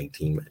WWE Tag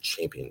Team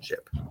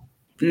Championship.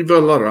 Viva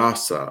la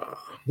Raza.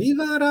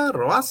 Viva la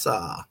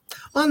Raza.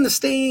 On the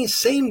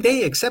same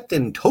day, except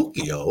in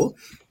Tokyo,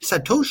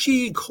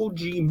 Satoshi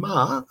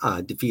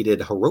Kojima defeated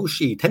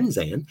Hiroshi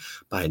Tenzan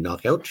by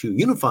knockout to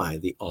unify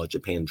the All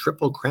Japan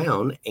Triple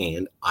Crown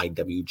and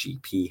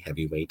IWGP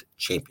Heavyweight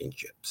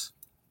Championships.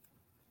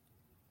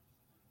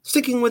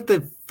 Sticking with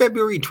the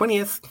February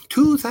 20th,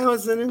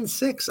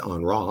 2006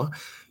 on Raw,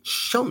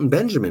 Shelton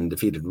Benjamin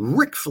defeated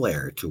Ric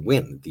Flair to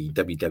win the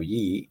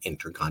WWE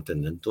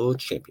Intercontinental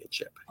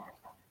Championship.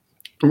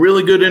 A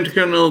really good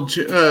Intercontinental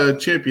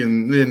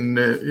champion in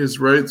his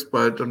rights,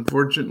 but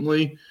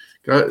unfortunately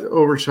got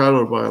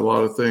overshadowed by a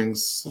lot of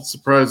things. It's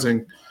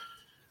surprising.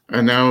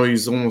 And now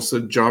he's almost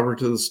a jobber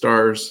to the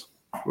stars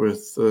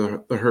with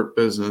the Hurt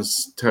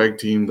Business tag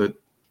team that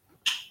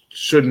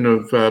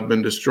shouldn't have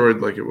been destroyed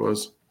like it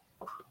was.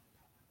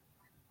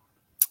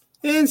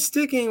 And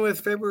sticking with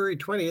February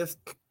 20th,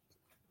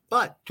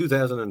 but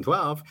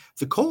 2012,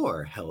 the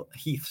Core,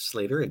 Heath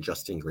Slater and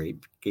Justin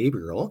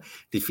Gabriel,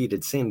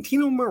 defeated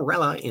Santino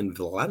Marella and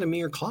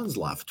Vladimir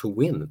Kozlov to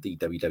win the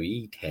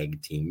WWE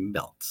Tag Team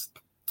belts.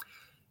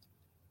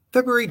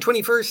 February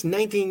 21st,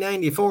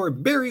 1994,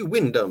 Barry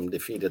Windham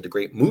defeated the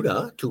Great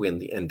Muta to win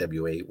the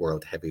NWA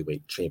World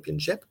Heavyweight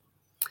Championship.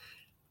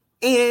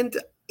 And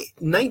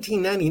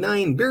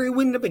 1999, Barry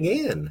Windham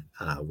again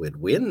would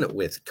win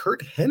with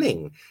Curt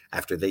Hennig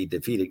after they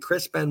defeated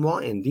Chris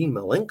Benoit and Dean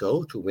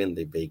Malenko to win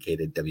the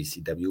vacated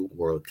WCW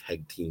World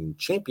Tag Team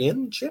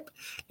Championship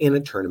in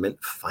a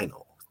tournament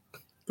final.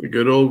 The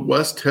good old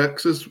West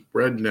Texas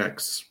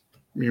Rednecks.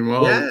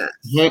 Meanwhile,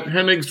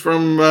 Hennig's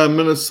from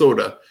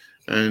Minnesota,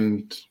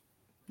 and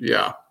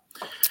yeah.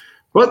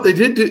 But they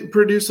did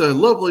produce a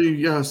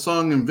lovely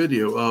song and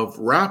video of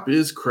Rap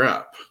is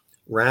Crap.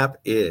 Rap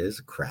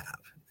is Crap.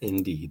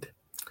 Indeed.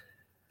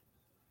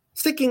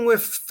 Sticking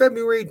with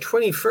February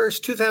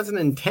 21st,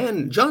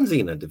 2010, John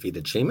Cena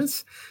defeated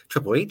Sheamus,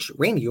 Triple H,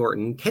 Randy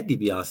Orton, Ted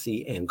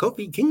DiBiase, and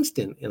Kofi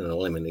Kingston in an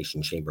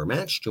Elimination Chamber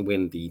match to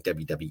win the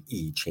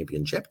WWE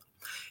Championship.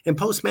 In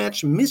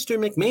post-match, Mr.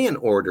 McMahon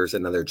orders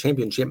another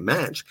championship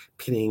match,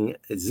 pitting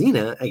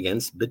Cena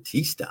against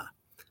Batista.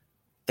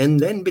 And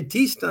then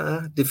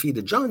Batista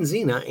defeated John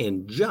Cena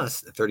in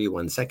just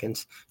 31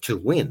 seconds to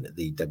win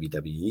the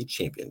WWE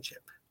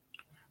Championship.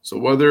 So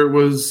whether it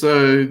was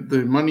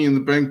the Money in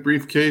the Bank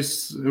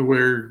briefcase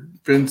where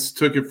Vince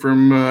took it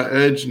from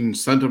Edge and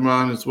sent him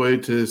on his way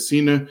to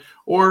Cena,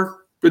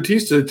 or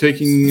Batista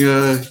taking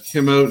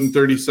him out in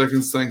 30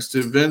 seconds thanks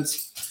to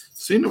Vince,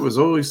 Cena was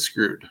always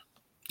screwed.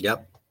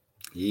 Yep,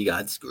 he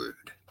got screwed.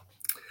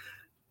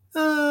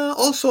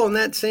 Also on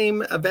that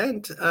same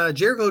event,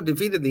 Jericho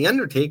defeated The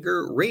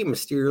Undertaker, Rey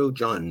Mysterio,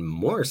 John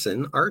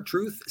Morrison,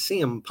 R-Truth,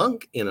 CM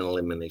Punk in an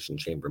Elimination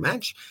Chamber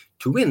match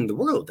to win the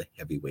World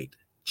Heavyweight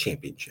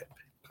Championship.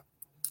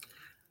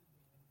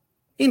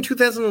 In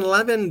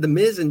 2011, The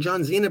Miz and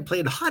John Cena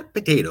played hot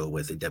potato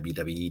with the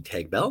WWE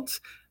tag belts.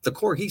 The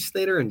Core, Heath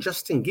Slater and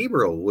Justin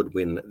Gabriel would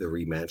win the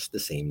rematch the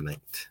same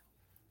night.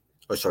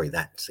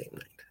 That same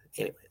night.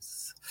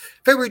 Anyways,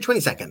 February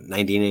 22nd,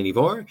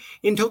 1984,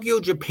 in Tokyo,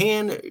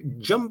 Japan,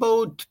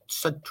 Jumbo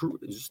Tsutra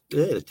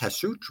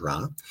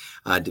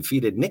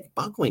defeated Nick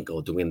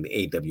Bockwinkel to win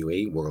the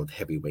AWA World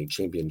Heavyweight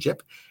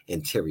Championship,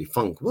 and Terry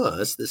Funk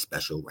was the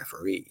special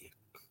referee.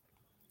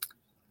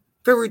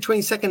 February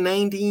 22nd,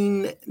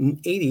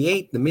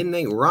 1988, the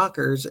Midnight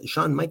Rockers,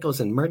 Shawn Michaels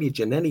and Marty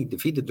Jannetty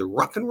defeated the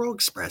Rock and Roll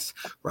Express,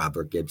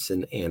 Robert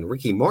Gibson and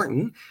Ricky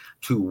Morton,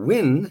 to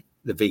win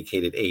the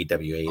vacated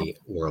AWA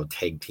World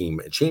Tag Team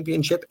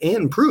Championship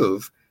and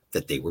prove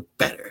that they were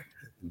better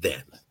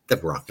than the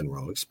Rock and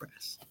Roll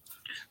Express.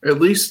 At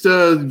least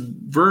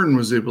Vern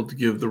was able to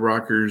give the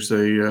Rockers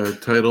a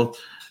title.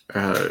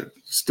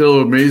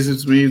 Still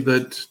amazes me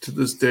that to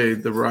this day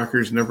the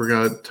Rockers never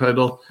got a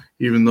title,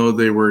 even though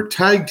they were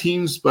tag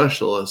team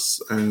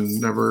specialists and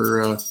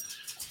never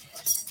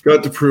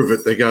got to prove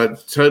it. They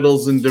got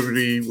titles in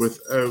WWE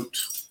without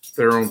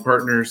their own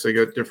partners. They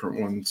got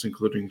different ones,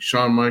 including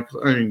Shawn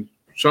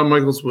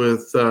Michaels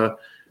with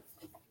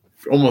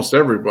almost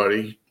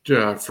everybody,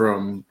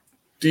 from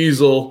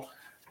Diesel,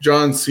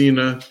 John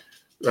Cena,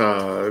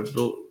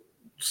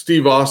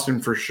 Steve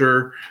Austin for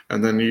sure,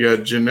 and then you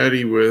got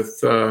Jannetty with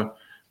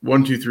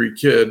 1, 2, 3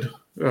 Kid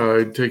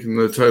taking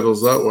the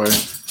titles that way.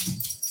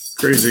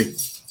 Crazy.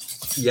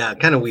 Yeah,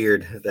 kind of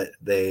weird that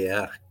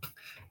they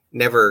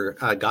never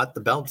got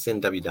the belts in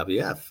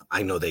WWF.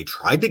 I know they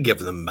tried to give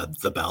them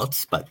the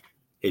belts, but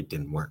it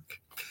didn't work.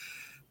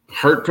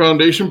 Hart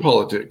Foundation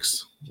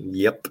politics.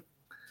 Yep.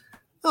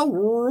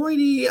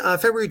 Alrighty.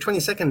 February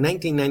 22nd,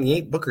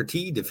 1998, Booker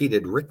T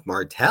defeated Rick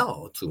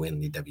Martel to win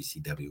the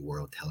WCW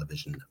World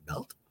Television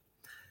belt.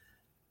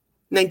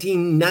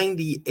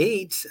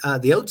 1998,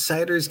 the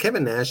Outsiders,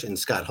 Kevin Nash and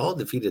Scott Hall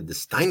defeated the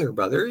Steiner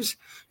Brothers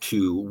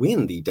to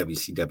win the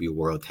WCW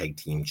World Tag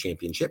Team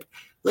Championship.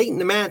 Late in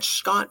the match,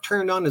 Scott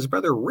turned on his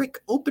brother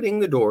Rick, opening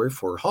the door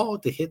for Hall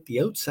to hit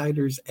the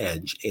Outsiders'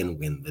 edge and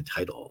win the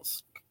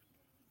titles.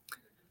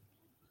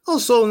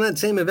 Also in that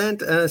same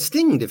event,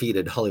 Sting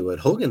defeated Hollywood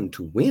Hogan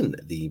to win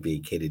the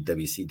vacated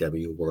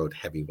WCW World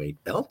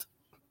Heavyweight belt.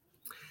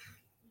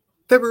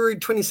 February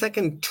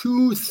 22nd,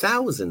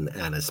 2000,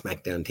 at a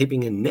SmackDown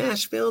taping in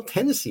Nashville,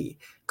 Tennessee,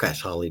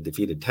 Crash Holly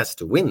defeated Test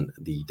to win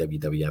the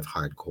WWF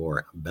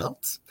Hardcore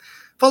belts.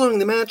 Following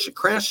the match,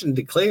 Crash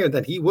declared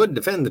that he would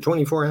defend the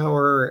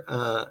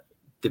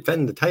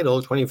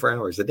title 24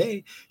 hours a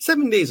day,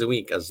 7 days a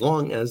week, as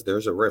long as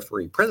there's a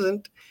referee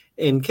present,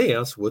 and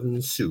chaos would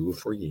ensue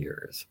for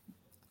years.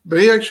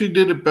 They actually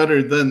did it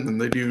better then than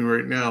they do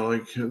right now.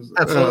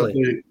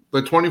 Absolutely.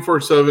 The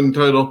 24/7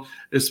 title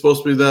is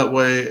supposed to be that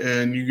way,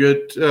 and you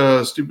get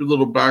stupid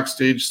little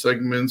backstage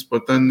segments,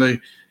 but then they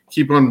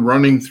keep on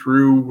running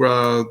through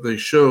the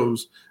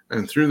shows,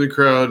 and through the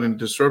crowd and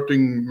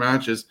disrupting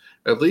matches.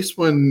 At least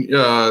when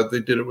they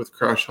did it with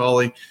Crash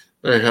Holly,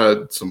 they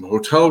had some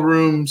hotel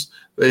rooms,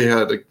 they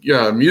had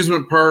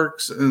amusement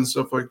parks and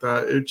stuff like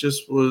that. It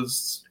just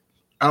was,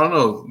 I don't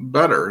know,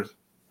 better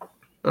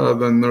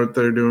than what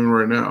they're doing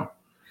right now.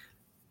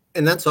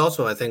 And that's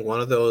also, I think,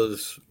 one of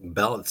those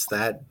belts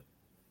that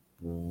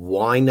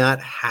why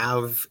not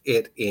have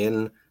it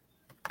in,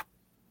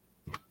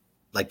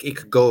 like it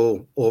could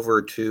go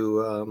over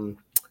to,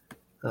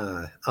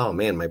 oh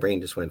man, my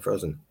brain just went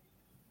frozen.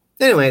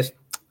 Anyways,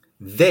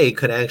 they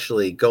could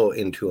actually go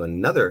into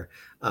another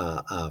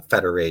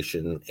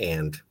federation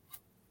and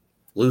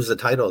lose the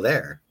title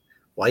there.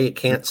 Why you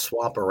can't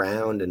swap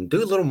around and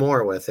do a little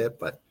more with it,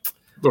 but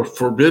the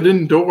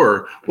Forbidden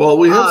Door. Well,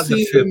 we have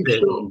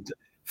seen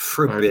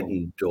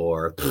Forbidden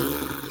Door.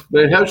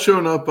 They have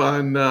shown up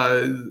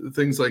on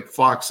things like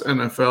Fox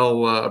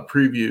NFL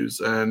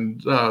previews,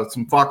 and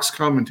some Fox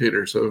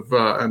commentators have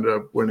ended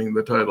up winning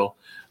the title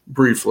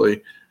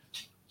briefly.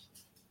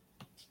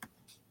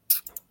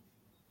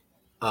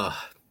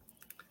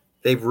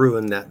 They've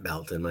ruined that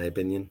belt, in my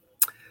opinion.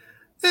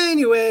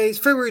 Anyways,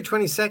 February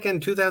 22nd,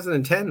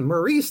 2010,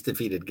 Maurice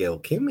defeated Gail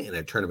Kim in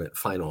a tournament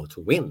final to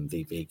win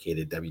the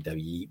vacated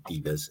WWE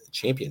Divas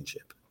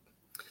Championship.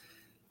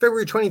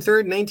 February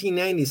 23rd,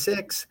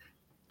 1996,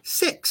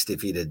 Syxx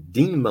defeated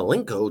Dean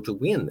Malenko to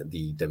win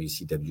the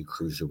WCW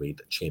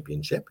Cruiserweight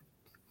Championship.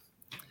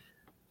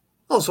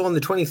 Also on the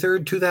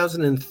 23rd,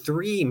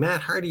 2003, Matt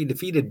Hardy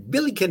defeated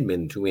Billy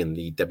Kidman to win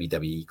the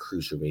WWE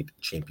Cruiserweight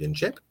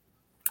Championship.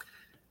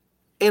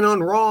 And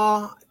on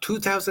Raw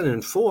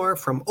 2004,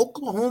 from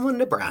Oklahoma,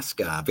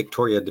 Nebraska,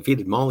 Victoria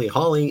defeated Molly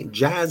Holly,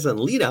 Jazz, and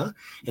Lita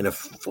in a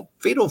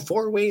fatal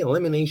four-way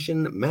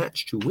elimination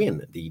match to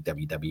win the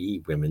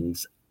WWE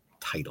Women's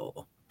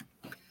title.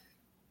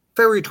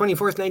 February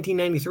 24th,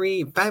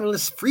 1993,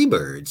 Fabulous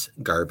Freebirds,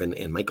 Garvin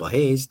and Michael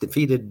Hayes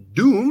defeated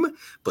Doom,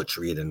 Butch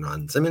Reed, and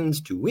Ron Simmons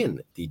to win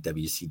the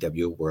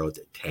WCW World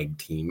Tag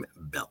Team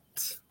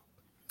belts.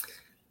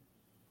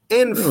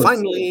 And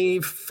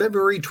finally,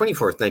 February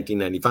 24th,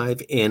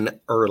 1995, in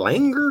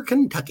Erlanger,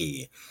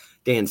 Kentucky,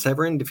 Dan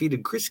Severn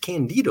defeated Chris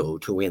Candido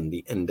to win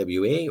the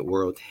NWA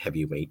World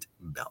Heavyweight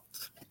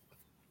belt.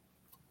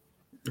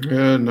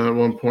 And at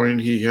one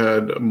point, he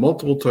had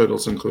multiple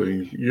titles,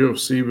 including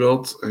UFC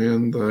belts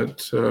and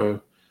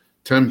that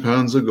 10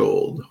 pounds of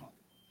gold.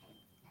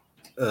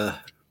 I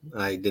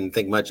didn't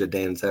think much of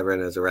Dan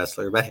Severn as a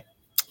wrestler, but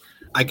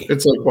I can't.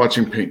 It's like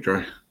watching paint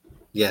dry.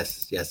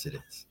 Yes, it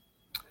is.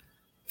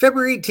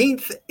 February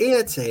 18th,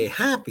 it's a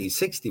happy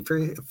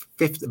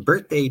 65th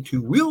birthday to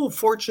Wheel of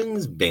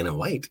Fortune's Vanna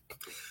White.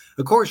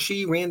 Of course,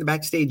 she ran the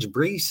backstage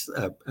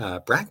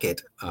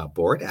bracket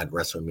board at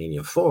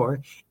WrestleMania 4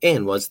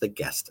 and was the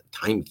guest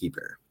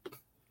timekeeper.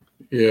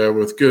 Yeah,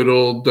 with good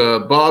old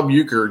Bob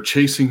Uecker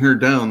chasing her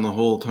down the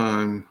whole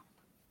time.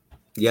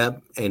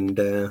 Yep, and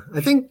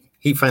I think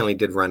he finally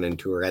did run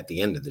into her at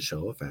the end of the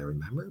show, if I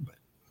remember. But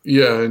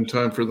yeah, in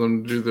time for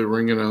them to do the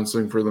ring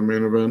announcing for the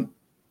main event.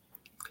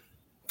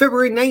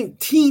 February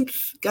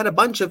 19th, got a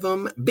bunch of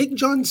them. Big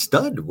John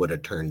Studd would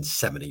have turned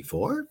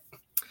 74.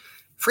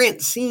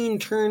 Francine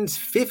turns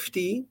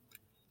 50.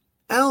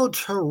 El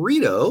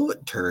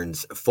Torito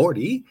turns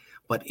 40,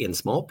 but in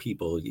small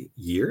people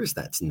years,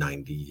 that's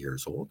 90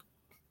 years old.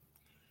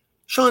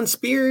 Sean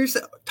Spears,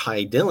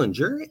 Ty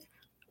Dillinger,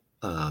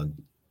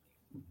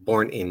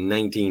 born in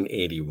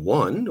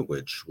 1981,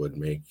 which would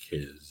make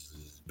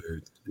his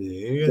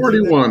birthday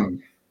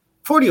 41.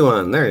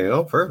 41, there you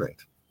go,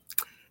 perfect.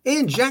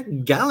 And Jack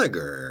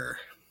Gallagher,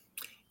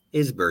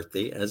 his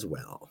birthday as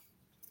well,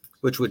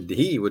 which would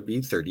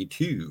be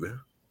 32.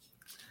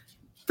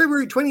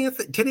 February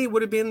 20th, today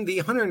would have been the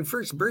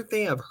 101st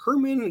birthday of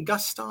Herman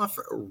Gustav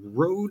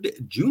Rode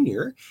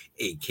Jr.,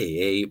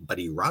 a.k.a.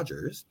 Buddy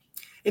Rogers.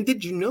 And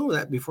did you know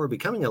that before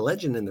becoming a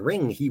legend in the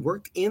ring, he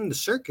worked in the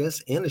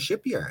circus and a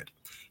shipyard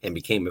and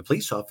became a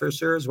police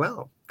officer as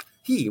well?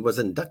 He was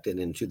inducted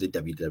into the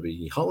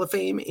WWE Hall of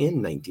Fame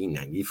in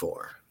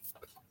 1994.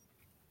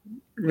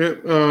 Yeah,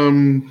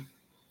 I'm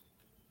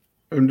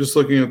just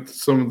looking at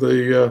some of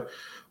the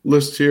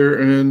list here,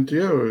 and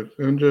yeah,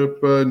 end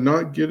up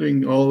not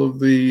getting all of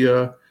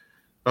the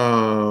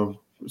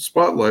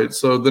spotlight.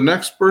 So the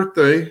next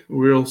birthday,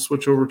 we'll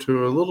switch over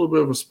to a little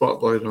bit of a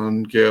spotlight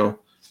on Gail.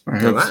 I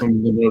have some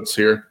of the notes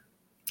here.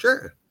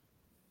 Sure.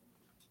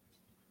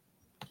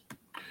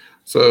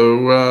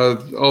 So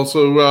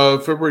also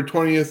February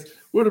 20th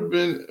would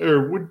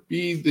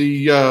be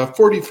the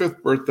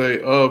 45th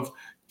birthday of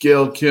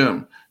Gail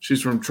Kim.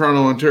 She's from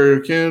Toronto,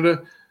 Ontario,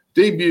 Canada.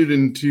 Debuted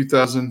in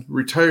 2000,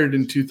 retired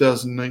in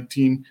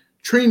 2019,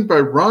 trained by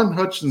Ron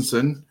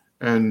Hutchinson,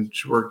 and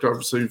she worked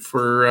obviously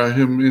for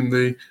him in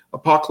the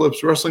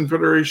Apocalypse Wrestling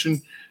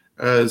Federation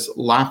as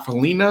La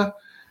Felina,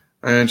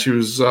 and she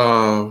was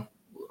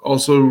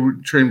also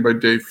trained by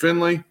Dave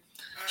Finlay.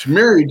 She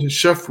married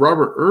Chef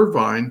Robert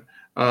Irvine.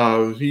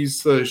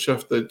 He's the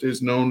chef that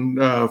is known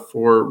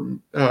for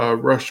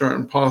Restaurant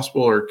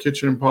Impossible or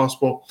Kitchen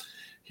Impossible.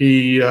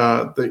 He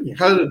had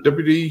a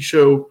WWE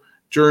show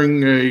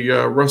during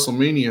a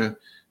WrestleMania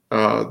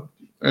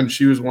and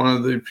she was one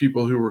of the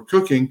people who were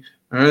cooking,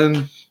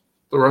 and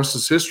the rest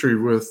is history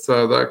with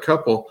that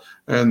couple,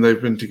 and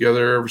they've been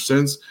together ever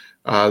since.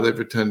 They've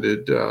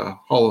attended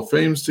Hall of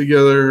Fames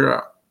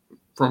together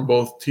from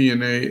both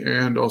TNA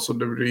and also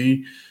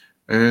WWE,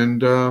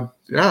 and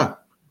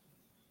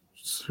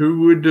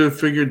who would have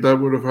figured that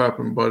would have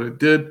happened, but it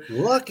did.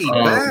 Lucky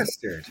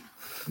bastard.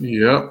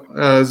 Yep.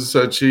 As I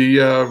said, she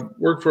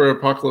worked for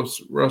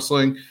Apocalypse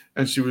Wrestling,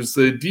 and she was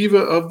the Diva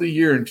of the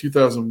Year in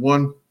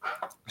 2001.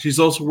 She's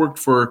also worked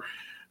for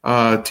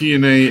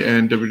TNA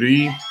and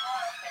WWE.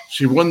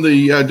 She won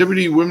the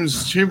WWE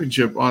Women's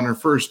Championship on her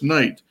first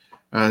night.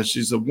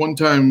 She's a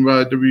one-time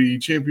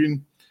WWE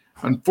champion.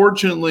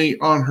 Unfortunately,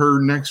 on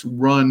her next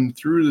run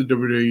through the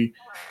WWE,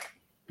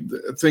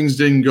 things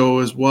didn't go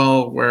as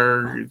well,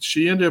 where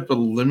she ended up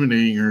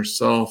eliminating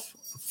herself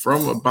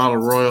from a battle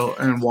royal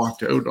and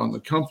walked out on the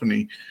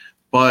company.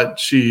 But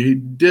she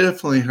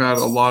definitely had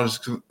a lot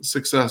of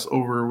success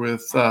over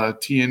with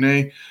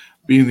TNA,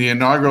 being the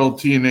inaugural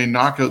TNA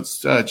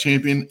Knockouts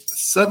champion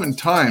 7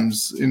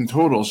 times in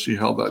total. She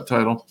held that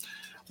title.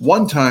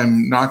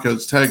 1-time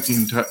Knockouts tag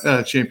team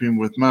champion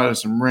with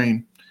Madison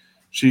Rayne.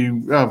 She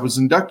was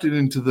inducted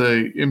into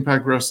the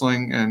Impact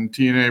Wrestling and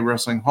TNA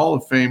Wrestling Hall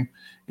of Fame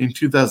in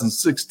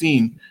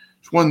 2016.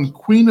 She won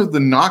Queen of the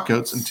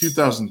Knockouts in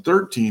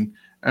 2013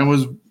 and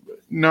was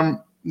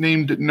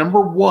named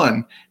number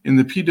 1 in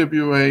the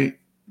PWI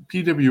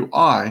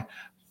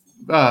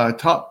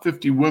Top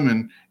 50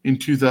 Women in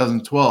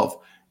 2012.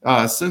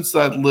 Since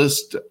that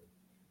list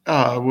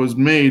was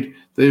made,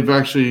 they've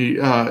actually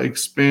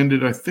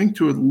expanded, I think,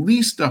 to at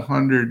least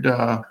 100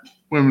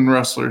 women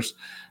wrestlers.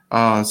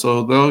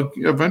 So they'll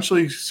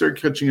eventually start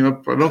catching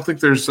up. I don't think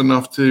there's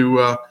enough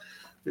to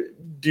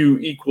do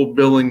equal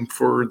billing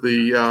for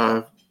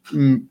the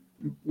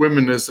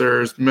women as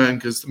there is men,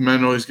 because the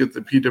men always get the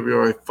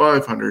PWI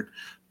 500,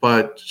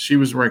 but she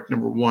was ranked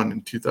number 1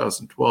 in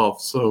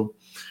 2012. So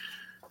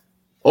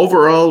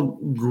overall,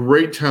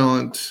 great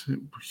talent,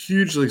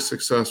 hugely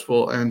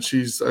successful, and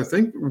she's, I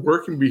think,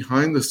 working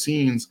behind the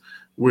scenes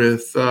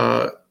with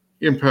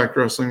Impact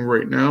Wrestling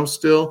right now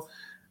still,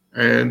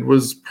 and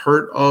was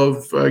part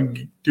of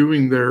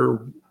doing their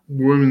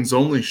women's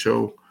only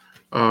show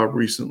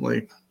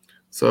recently.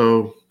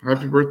 So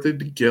happy birthday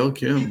to Gail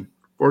Kim,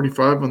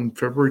 45 on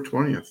February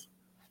 20th.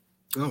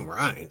 All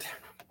right.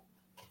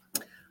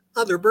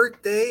 Other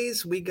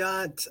birthdays, we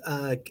got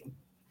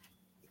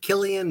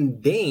Killian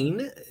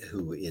Dane,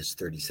 who is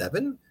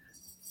 37.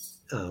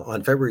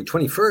 On February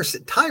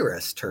 21st,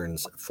 Tyrus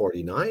turns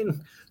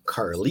 49.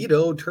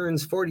 Carlito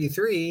turns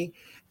 43.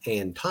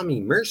 And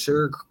Tommy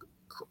Mercer,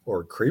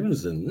 or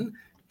Crimson,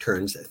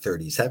 turns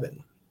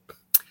 37.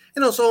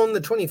 And also on the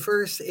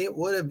 21st, it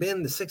would have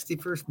been the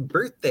 61st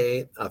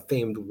birthday of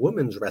famed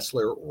women's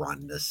wrestler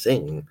Rhonda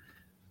Singh,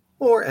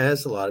 or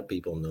as a lot of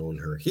people know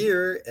her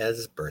here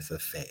as Bertha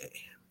Faye.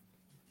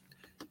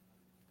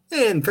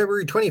 And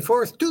February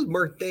 24th, 2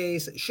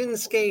 birthdays,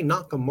 Shinsuke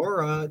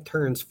Nakamura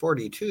turns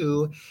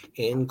 42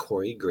 and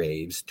Corey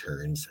Graves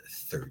turns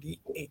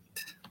 38.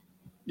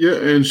 Yeah,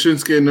 and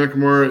Shinsuke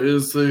Nakamura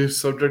is the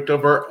subject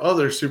of our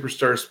other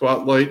superstar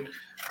spotlight.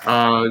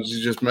 As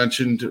you just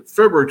mentioned,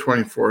 February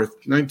 24th,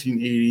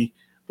 1980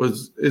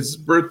 was his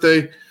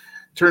birthday.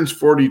 Turns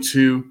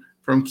 42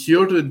 from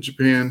Kyoto,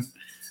 Japan.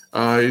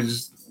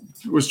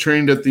 He was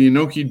trained at the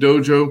Inoki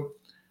Dojo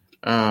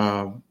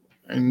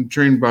and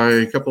trained by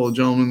a couple of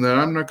gentlemen that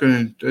I'm not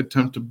going to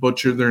attempt to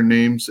butcher their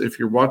names. If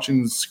you're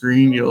watching the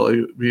screen,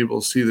 you'll be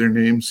able to see their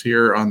names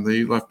here on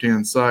the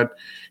left-hand side.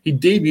 He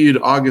debuted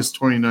August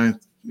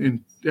 29th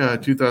in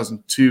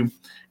 2002.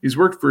 He's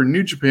worked for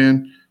New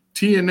Japan,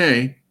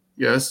 TNA.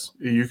 Yes,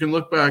 you can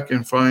look back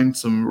and find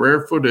some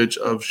rare footage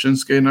of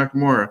Shinsuke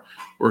Nakamura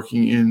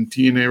working in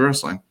TNA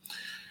Wrestling.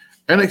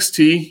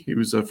 NXT, he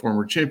was a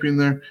former champion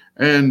there.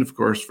 And, of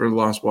course, for the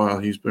last while,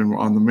 he's been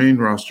on the main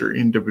roster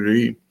in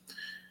WWE.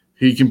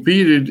 He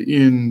competed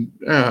in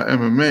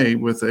MMA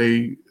with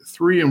a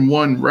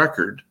 3-1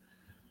 record.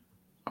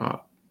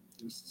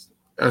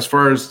 As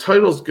far as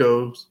titles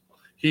goes,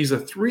 he's a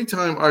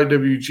 3-time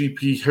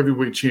IWGP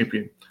Heavyweight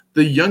Champion,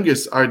 the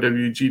youngest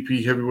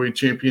IWGP Heavyweight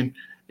Champion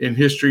in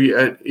history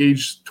at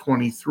age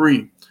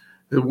 23,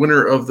 the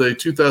winner of the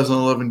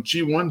 2011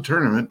 G1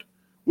 tournament,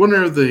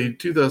 winner of the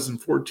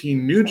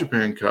 2014 New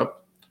Japan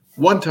Cup,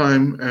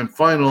 1-time and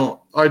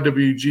final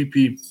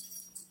IWGP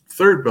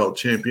third belt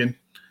champion,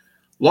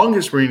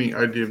 longest reigning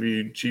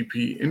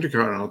IWGP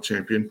Intercontinental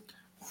Champion,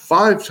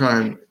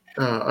 5-time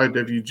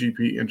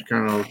IWGP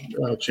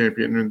Intercontinental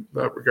Champion in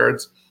that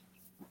regards,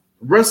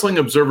 Wrestling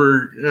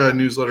Observer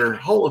Newsletter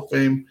Hall of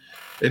Fame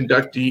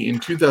inductee in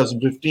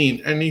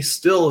 2015, and he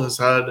still has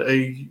had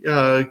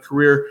a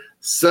career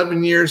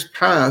 7 years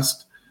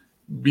past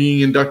being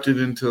inducted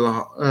into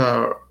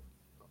the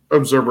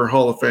Observer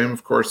Hall of Fame.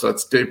 Of course,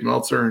 that's Dave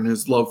Meltzer and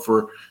his love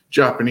for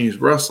Japanese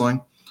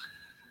wrestling.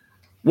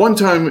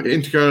 1-time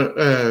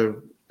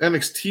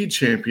NXT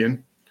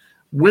champion,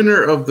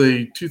 winner of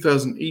the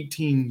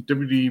 2018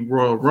 WWE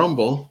Royal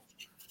Rumble,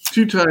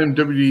 2-time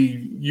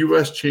WWE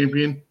US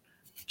champion,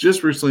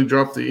 just recently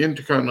dropped the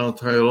Intercontinental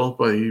title,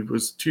 but he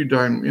was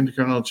two-time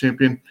Intercontinental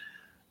Champion,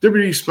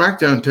 WWE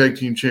SmackDown Tag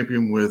Team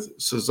Champion with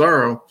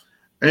Cesaro,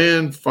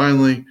 and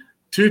finally,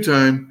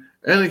 two-time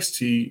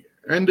NXT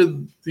End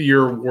of the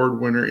Year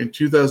Award winner in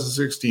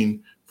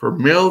 2016 for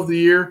Male of the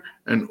Year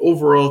and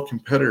Overall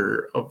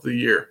Competitor of the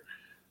Year.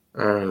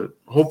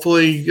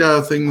 Hopefully,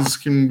 things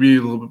can be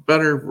a little bit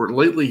better. Where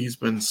lately, he's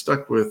been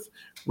stuck with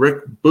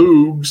Rick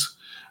Boogs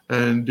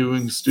and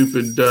doing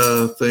stupid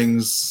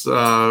things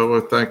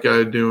with that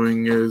guy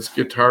doing his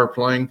guitar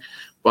playing.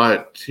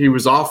 But he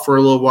was off for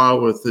a little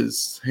while with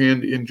his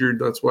hand injured.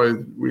 That's why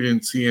we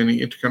didn't see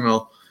any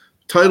Intercontinental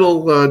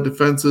title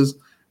defenses.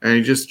 And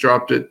he just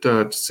dropped it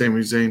to Sami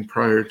Zayn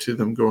prior to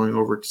them going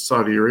over to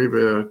Saudi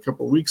Arabia a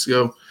couple of weeks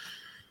ago.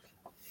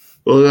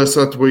 Well, let's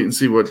have to wait and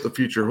see what the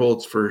future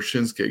holds for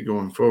Shinsuke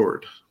going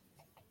forward.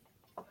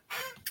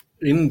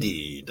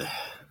 Indeed.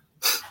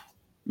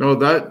 No,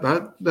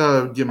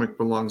 that gimmick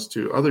belongs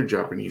to other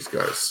Japanese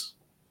guys.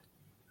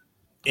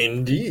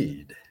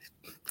 Indeed.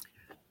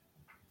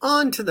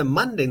 On to the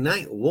Monday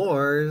Night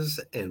Wars,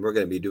 and we're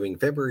going to be doing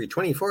February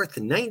 24th,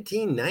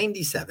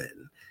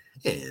 1997.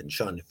 And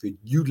Sean, if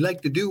you'd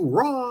like to do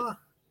Raw.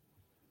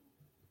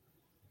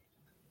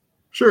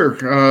 Sure.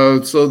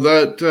 So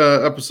that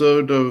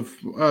episode of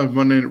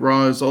Monday Night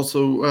Raw is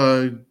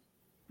also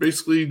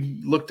basically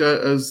looked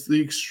at as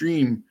the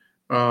Extreme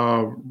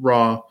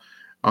Raw.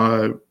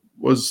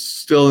 Was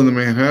still in the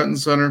Manhattan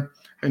Center,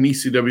 and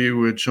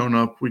ECW had shown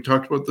up. We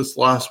talked about this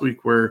last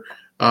week where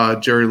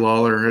Jerry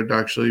Lawler had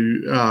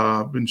actually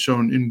been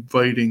shown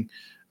inviting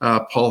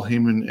Paul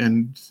Heyman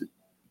and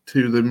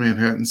to the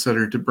Manhattan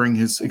Center to bring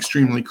his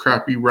extremely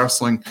crappy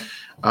wrestling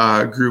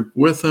group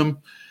with him.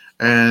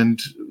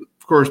 And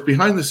of course,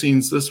 behind the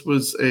scenes, this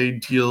was a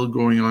deal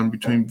going on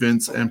between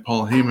Vince and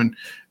Paul Heyman,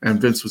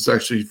 and Vince was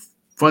actually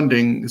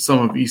funding some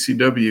of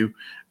ECW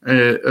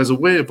as a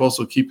way of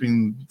also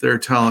keeping their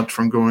talent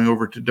from going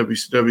over to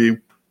WCW.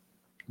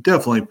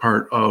 Definitely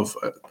part of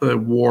the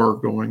war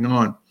going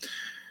on.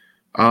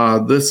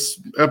 This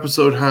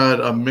episode had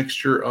a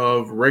mixture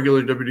of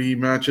regular WWE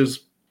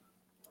matches.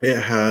 It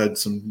had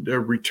some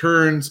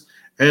returns,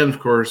 and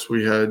of course,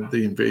 we had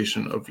the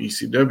invasion of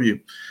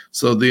ECW.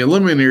 So the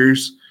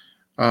Eliminators,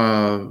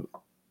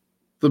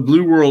 the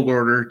Blue World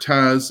Order,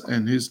 Taz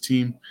and his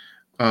team,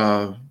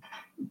 the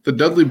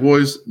Dudley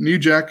Boys, New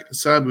Jack,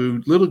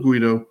 Sabu, Little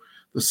Guido,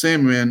 the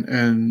Sandman,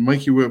 and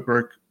Mikey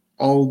Whipwreck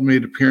all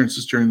made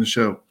appearances during the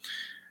show.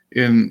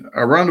 In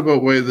a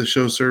roundabout way, the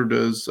show served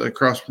as a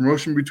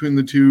cross-promotion between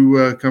the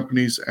two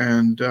companies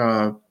and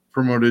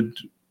promoted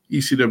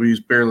ECW's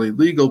Barely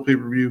Legal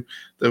pay-per-view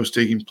that was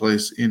taking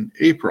place in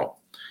April.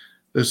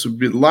 This would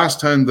be the last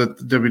time that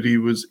the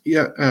WWE was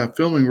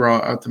filming Raw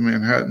at the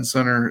Manhattan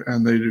Center,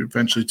 and they'd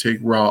eventually take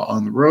Raw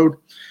on the road.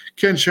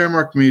 Ken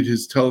Shamrock made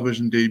his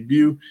television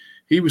debut.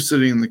 He was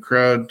sitting in the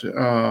crowd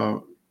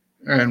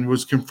and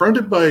was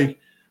interviewed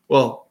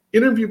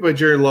by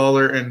Jerry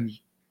Lawler, and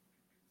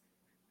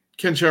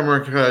Ken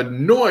Shamrock had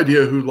no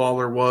idea who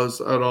Lawler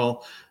was at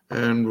all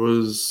and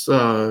was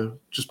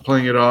just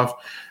playing it off.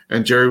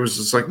 And Jerry was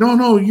just like,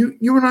 no, you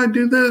and I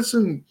do this.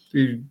 And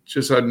he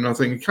just had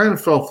nothing. He kind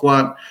of fell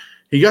flat.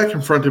 He got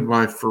confronted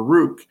by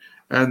Farouk,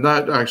 and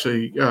that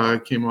actually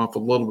came off a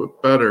little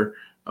bit better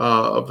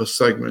of a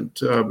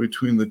segment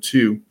between the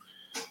two.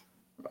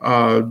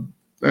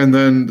 And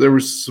then there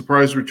was a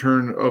surprise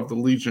return of the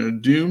Legion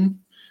of Doom.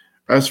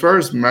 As far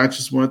as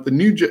matches went, the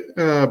new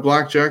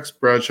Blackjacks,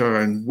 Bradshaw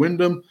and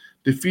Wyndham,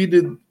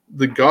 defeated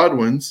the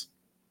Godwins.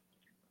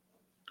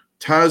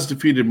 Taz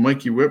defeated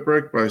Mikey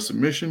Whipwreck by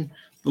submission.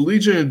 The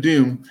Legion of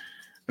Doom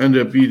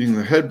ended up beating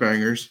the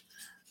Headbangers.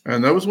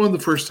 And that was one of the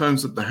first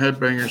times that the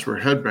Headbangers were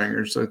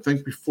Headbangers. I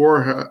think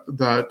before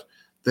that,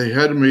 they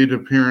had made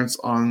an appearance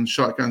on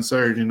Shotgun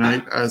Saturday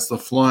Night as the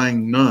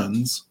Flying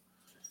Nuns.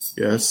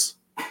 Yes,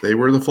 they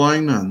were the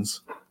Flying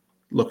Nuns.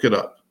 Look it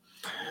up.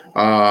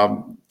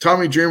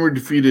 Tommy Dreamer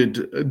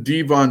defeated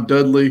Devon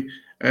Dudley,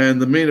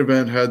 and the main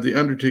event had The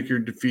Undertaker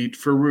defeat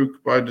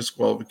Farouk by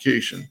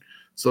disqualification.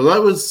 So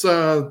that was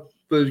the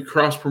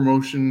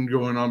cross-promotion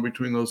going on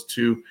between those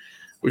two.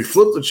 We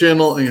flip the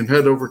channel and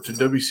head over to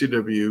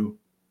WCW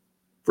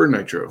for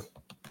Nitro.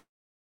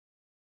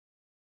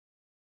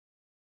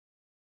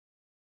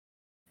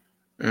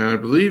 And I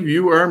believe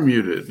you are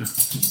muted.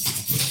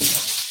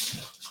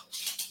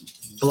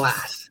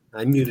 Blast.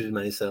 I muted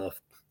myself.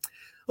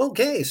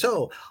 Okay,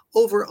 so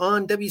over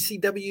on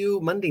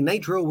WCW Monday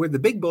Nitro, where the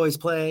big boys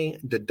play,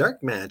 the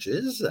dark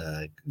matches,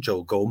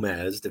 Joe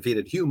Gomez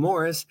defeated Hugh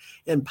Morris,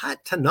 and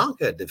Pat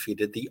Tanaka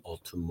defeated the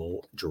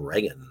Ultimo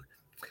Dragon.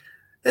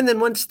 And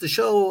then once the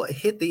show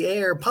hit the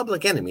air,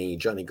 Public Enemy,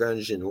 Johnny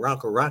Grunge and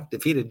Rocco Rock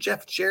defeated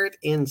Jeff Jarrett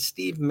and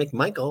Steve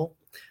McMichael.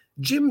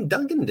 Jim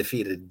Duggan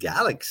defeated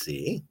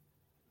Galaxy.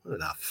 Who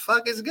the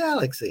fuck is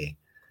Galaxy?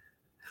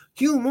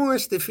 Hugh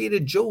Morris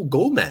defeated Joe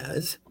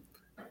Gomez.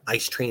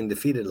 Ice Train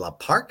defeated La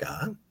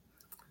Parka.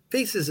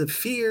 Faces of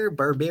Fear,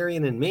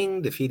 Barbarian and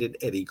Ming defeated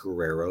Eddie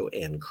Guerrero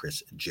and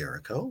Chris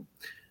Jericho.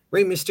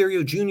 Rey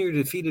Mysterio Jr.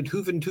 defeated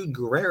Juventud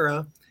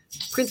Guerrera.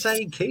 Prince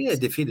Ikea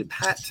defeated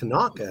Pat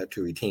Tanaka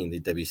to retain the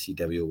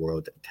WCW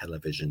World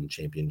Television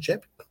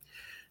Championship.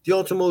 The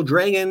Ultimo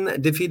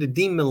Dragon defeated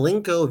Dean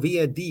Malenko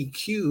via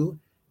DQ.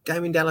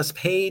 Diamond Dallas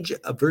Page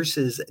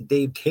versus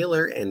Dave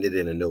Taylor ended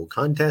in a no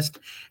contest.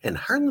 And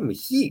Harlem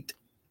Heat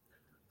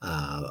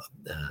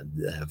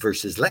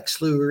versus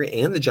Lex Luger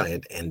and the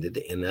Giant ended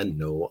in a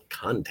no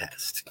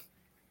contest.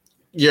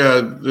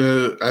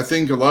 Yeah, I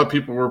think a lot of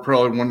people were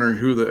probably wondering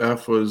who the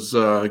F was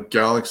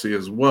Galaxy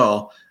as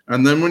well.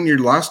 And then when your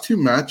last two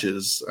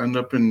matches end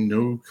up in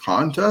no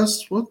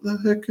contest, what the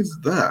heck is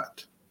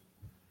that?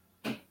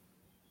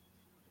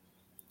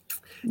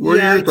 What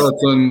are your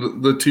thoughts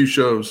on the two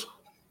shows?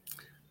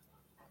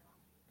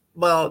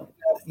 Well,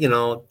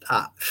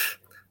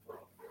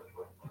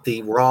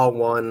 the Raw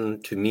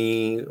one to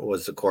me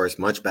was, of course,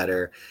 much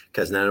better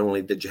because not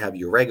only did you have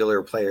your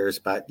regular players,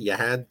 but you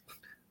had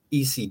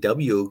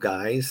ECW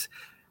guys,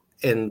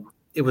 and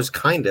it was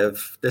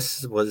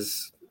this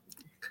was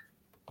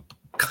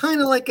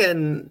kind of like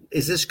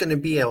is this going to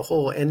be a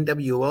whole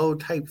NWO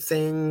type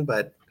thing?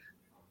 But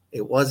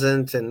it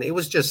wasn't, and it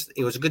was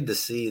good to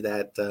see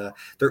that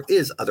there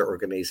is other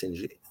organizations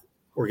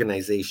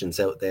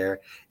out there,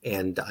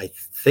 and I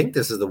think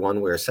this is the one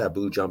where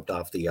Sabu jumped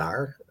off the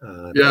R.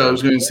 I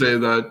was going to say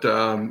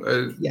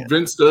that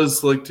Vince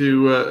does like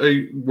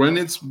to, when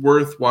it's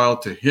worthwhile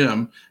to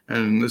him,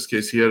 and in this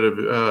case he had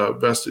a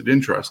vested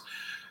interest,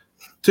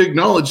 to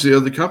acknowledge the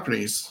other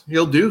companies,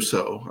 he'll do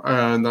so.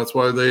 And that's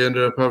why they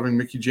ended up having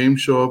Mickie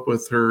James show up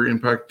with her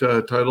Impact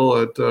title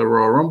at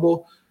Royal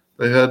Rumble.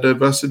 They had a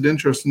vested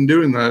interest in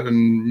doing that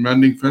and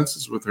mending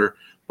fences with her.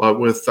 But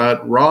with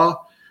that Raw,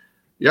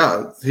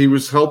 he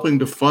was helping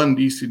to fund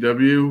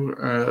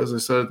ECW, as I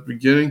said at the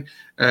beginning.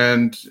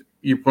 And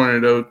you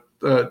pointed out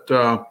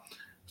that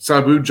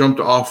Sabu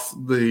jumped off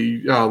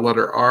the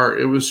letter R.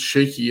 It was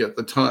shaky at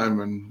the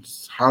time, and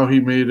how he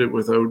made it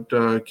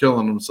without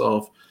killing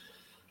himself.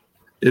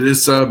 It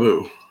is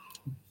Sabu.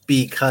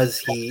 Because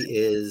he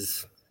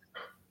is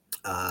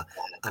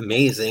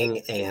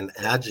amazing and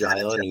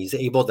agile, and he's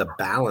able to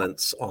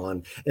balance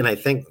on. And I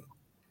think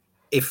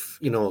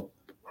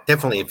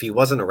definitely if he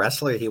wasn't a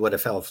wrestler, he would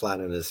have fell flat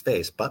on his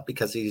face. But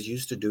because he's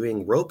used to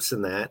doing ropes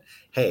and that,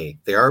 hey,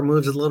 there are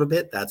moves a little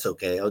bit. That's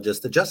okay. I'll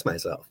just adjust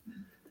myself.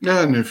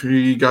 Yeah, and if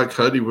he got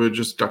cut, he would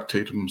just duct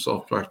tape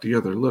himself back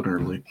together,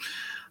 literally.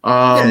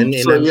 I'm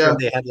sure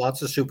they had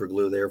lots of super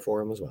glue there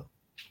for him as well.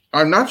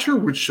 I'm not sure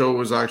which show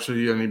was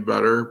actually any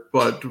better,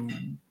 but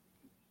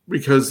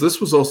because this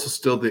was also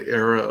still the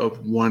era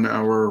of 1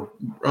 hour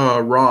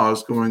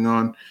Raws going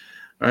on.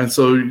 And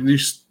so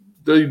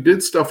they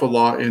did stuff a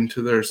lot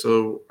into there.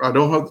 So I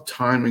don't have the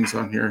timings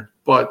on here,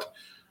 but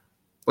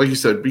like you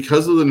said,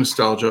 because of the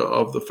nostalgia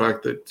of the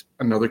fact that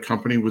another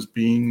company was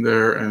being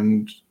there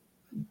and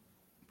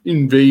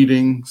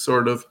invading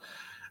sort of,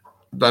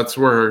 that's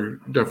where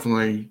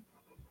definitely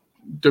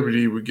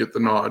WWE would get the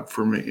nod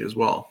for me as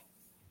well.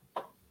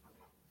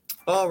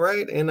 All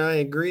right, and I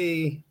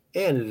agree.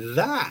 And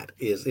that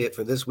is it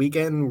for this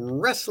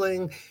weekend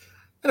wrestling.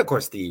 And of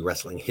course, the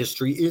wrestling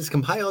history is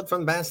compiled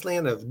from the vast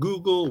land of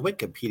Google,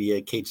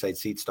 Wikipedia,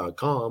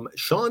 CageSideSeats.com,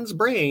 Sean's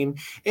brain,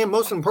 and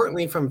most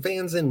importantly, from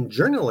fans and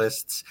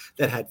journalists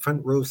that had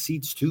front row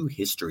seats to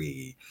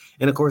history.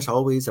 And of course,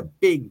 always a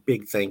big,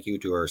 big thank you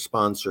to our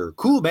sponsor,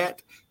 CoolBet,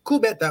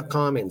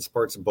 CoolBet.com, and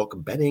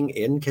sportsbook betting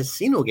and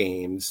casino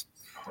games.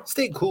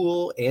 Stay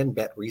cool and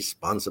bet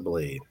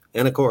responsibly.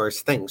 And of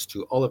course, thanks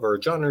to all of our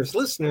Johners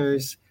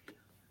listeners,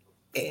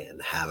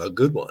 and have a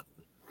good one.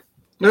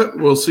 Yeah,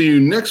 we'll see you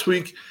next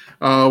week.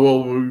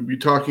 We'll be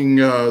talking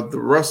the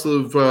rest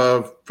of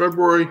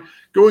February,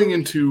 going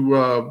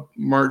into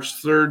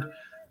March 3rd.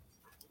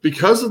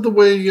 Because of the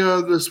way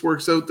this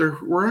works out there,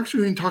 we're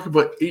actually going to talk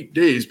about 8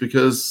 days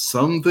because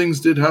some things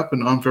did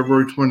happen on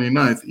February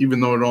 29th, even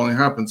though it only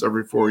happens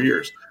every 4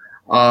 years.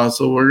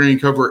 So we're going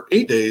to cover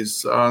 8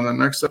 days on the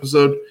next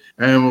episode,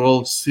 and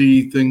we'll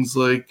see things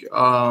like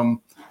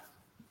one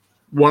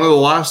of the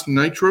last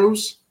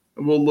Nitros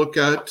we'll look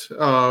at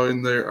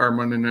in our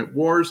Monday Night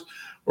Wars.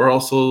 We'll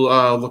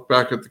also look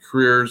back at the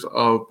careers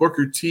of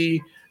Booker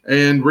T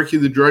and Ricky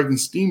the Dragon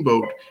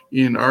Steamboat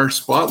in our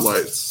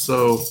spotlights.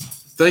 So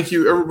thank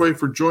you, everybody,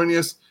 for joining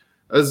us.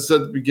 As I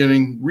said at the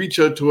beginning, reach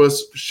out to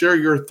us, share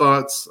your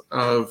thoughts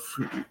of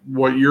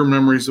what your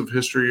memories of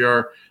history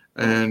are,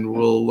 and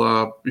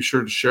we'll be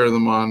sure to share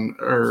them on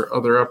our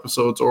other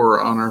episodes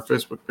or on our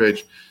Facebook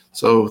page.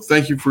 So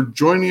thank you for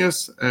joining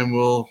us, and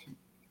we'll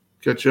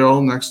catch you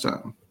all next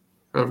time.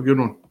 Have a good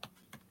one.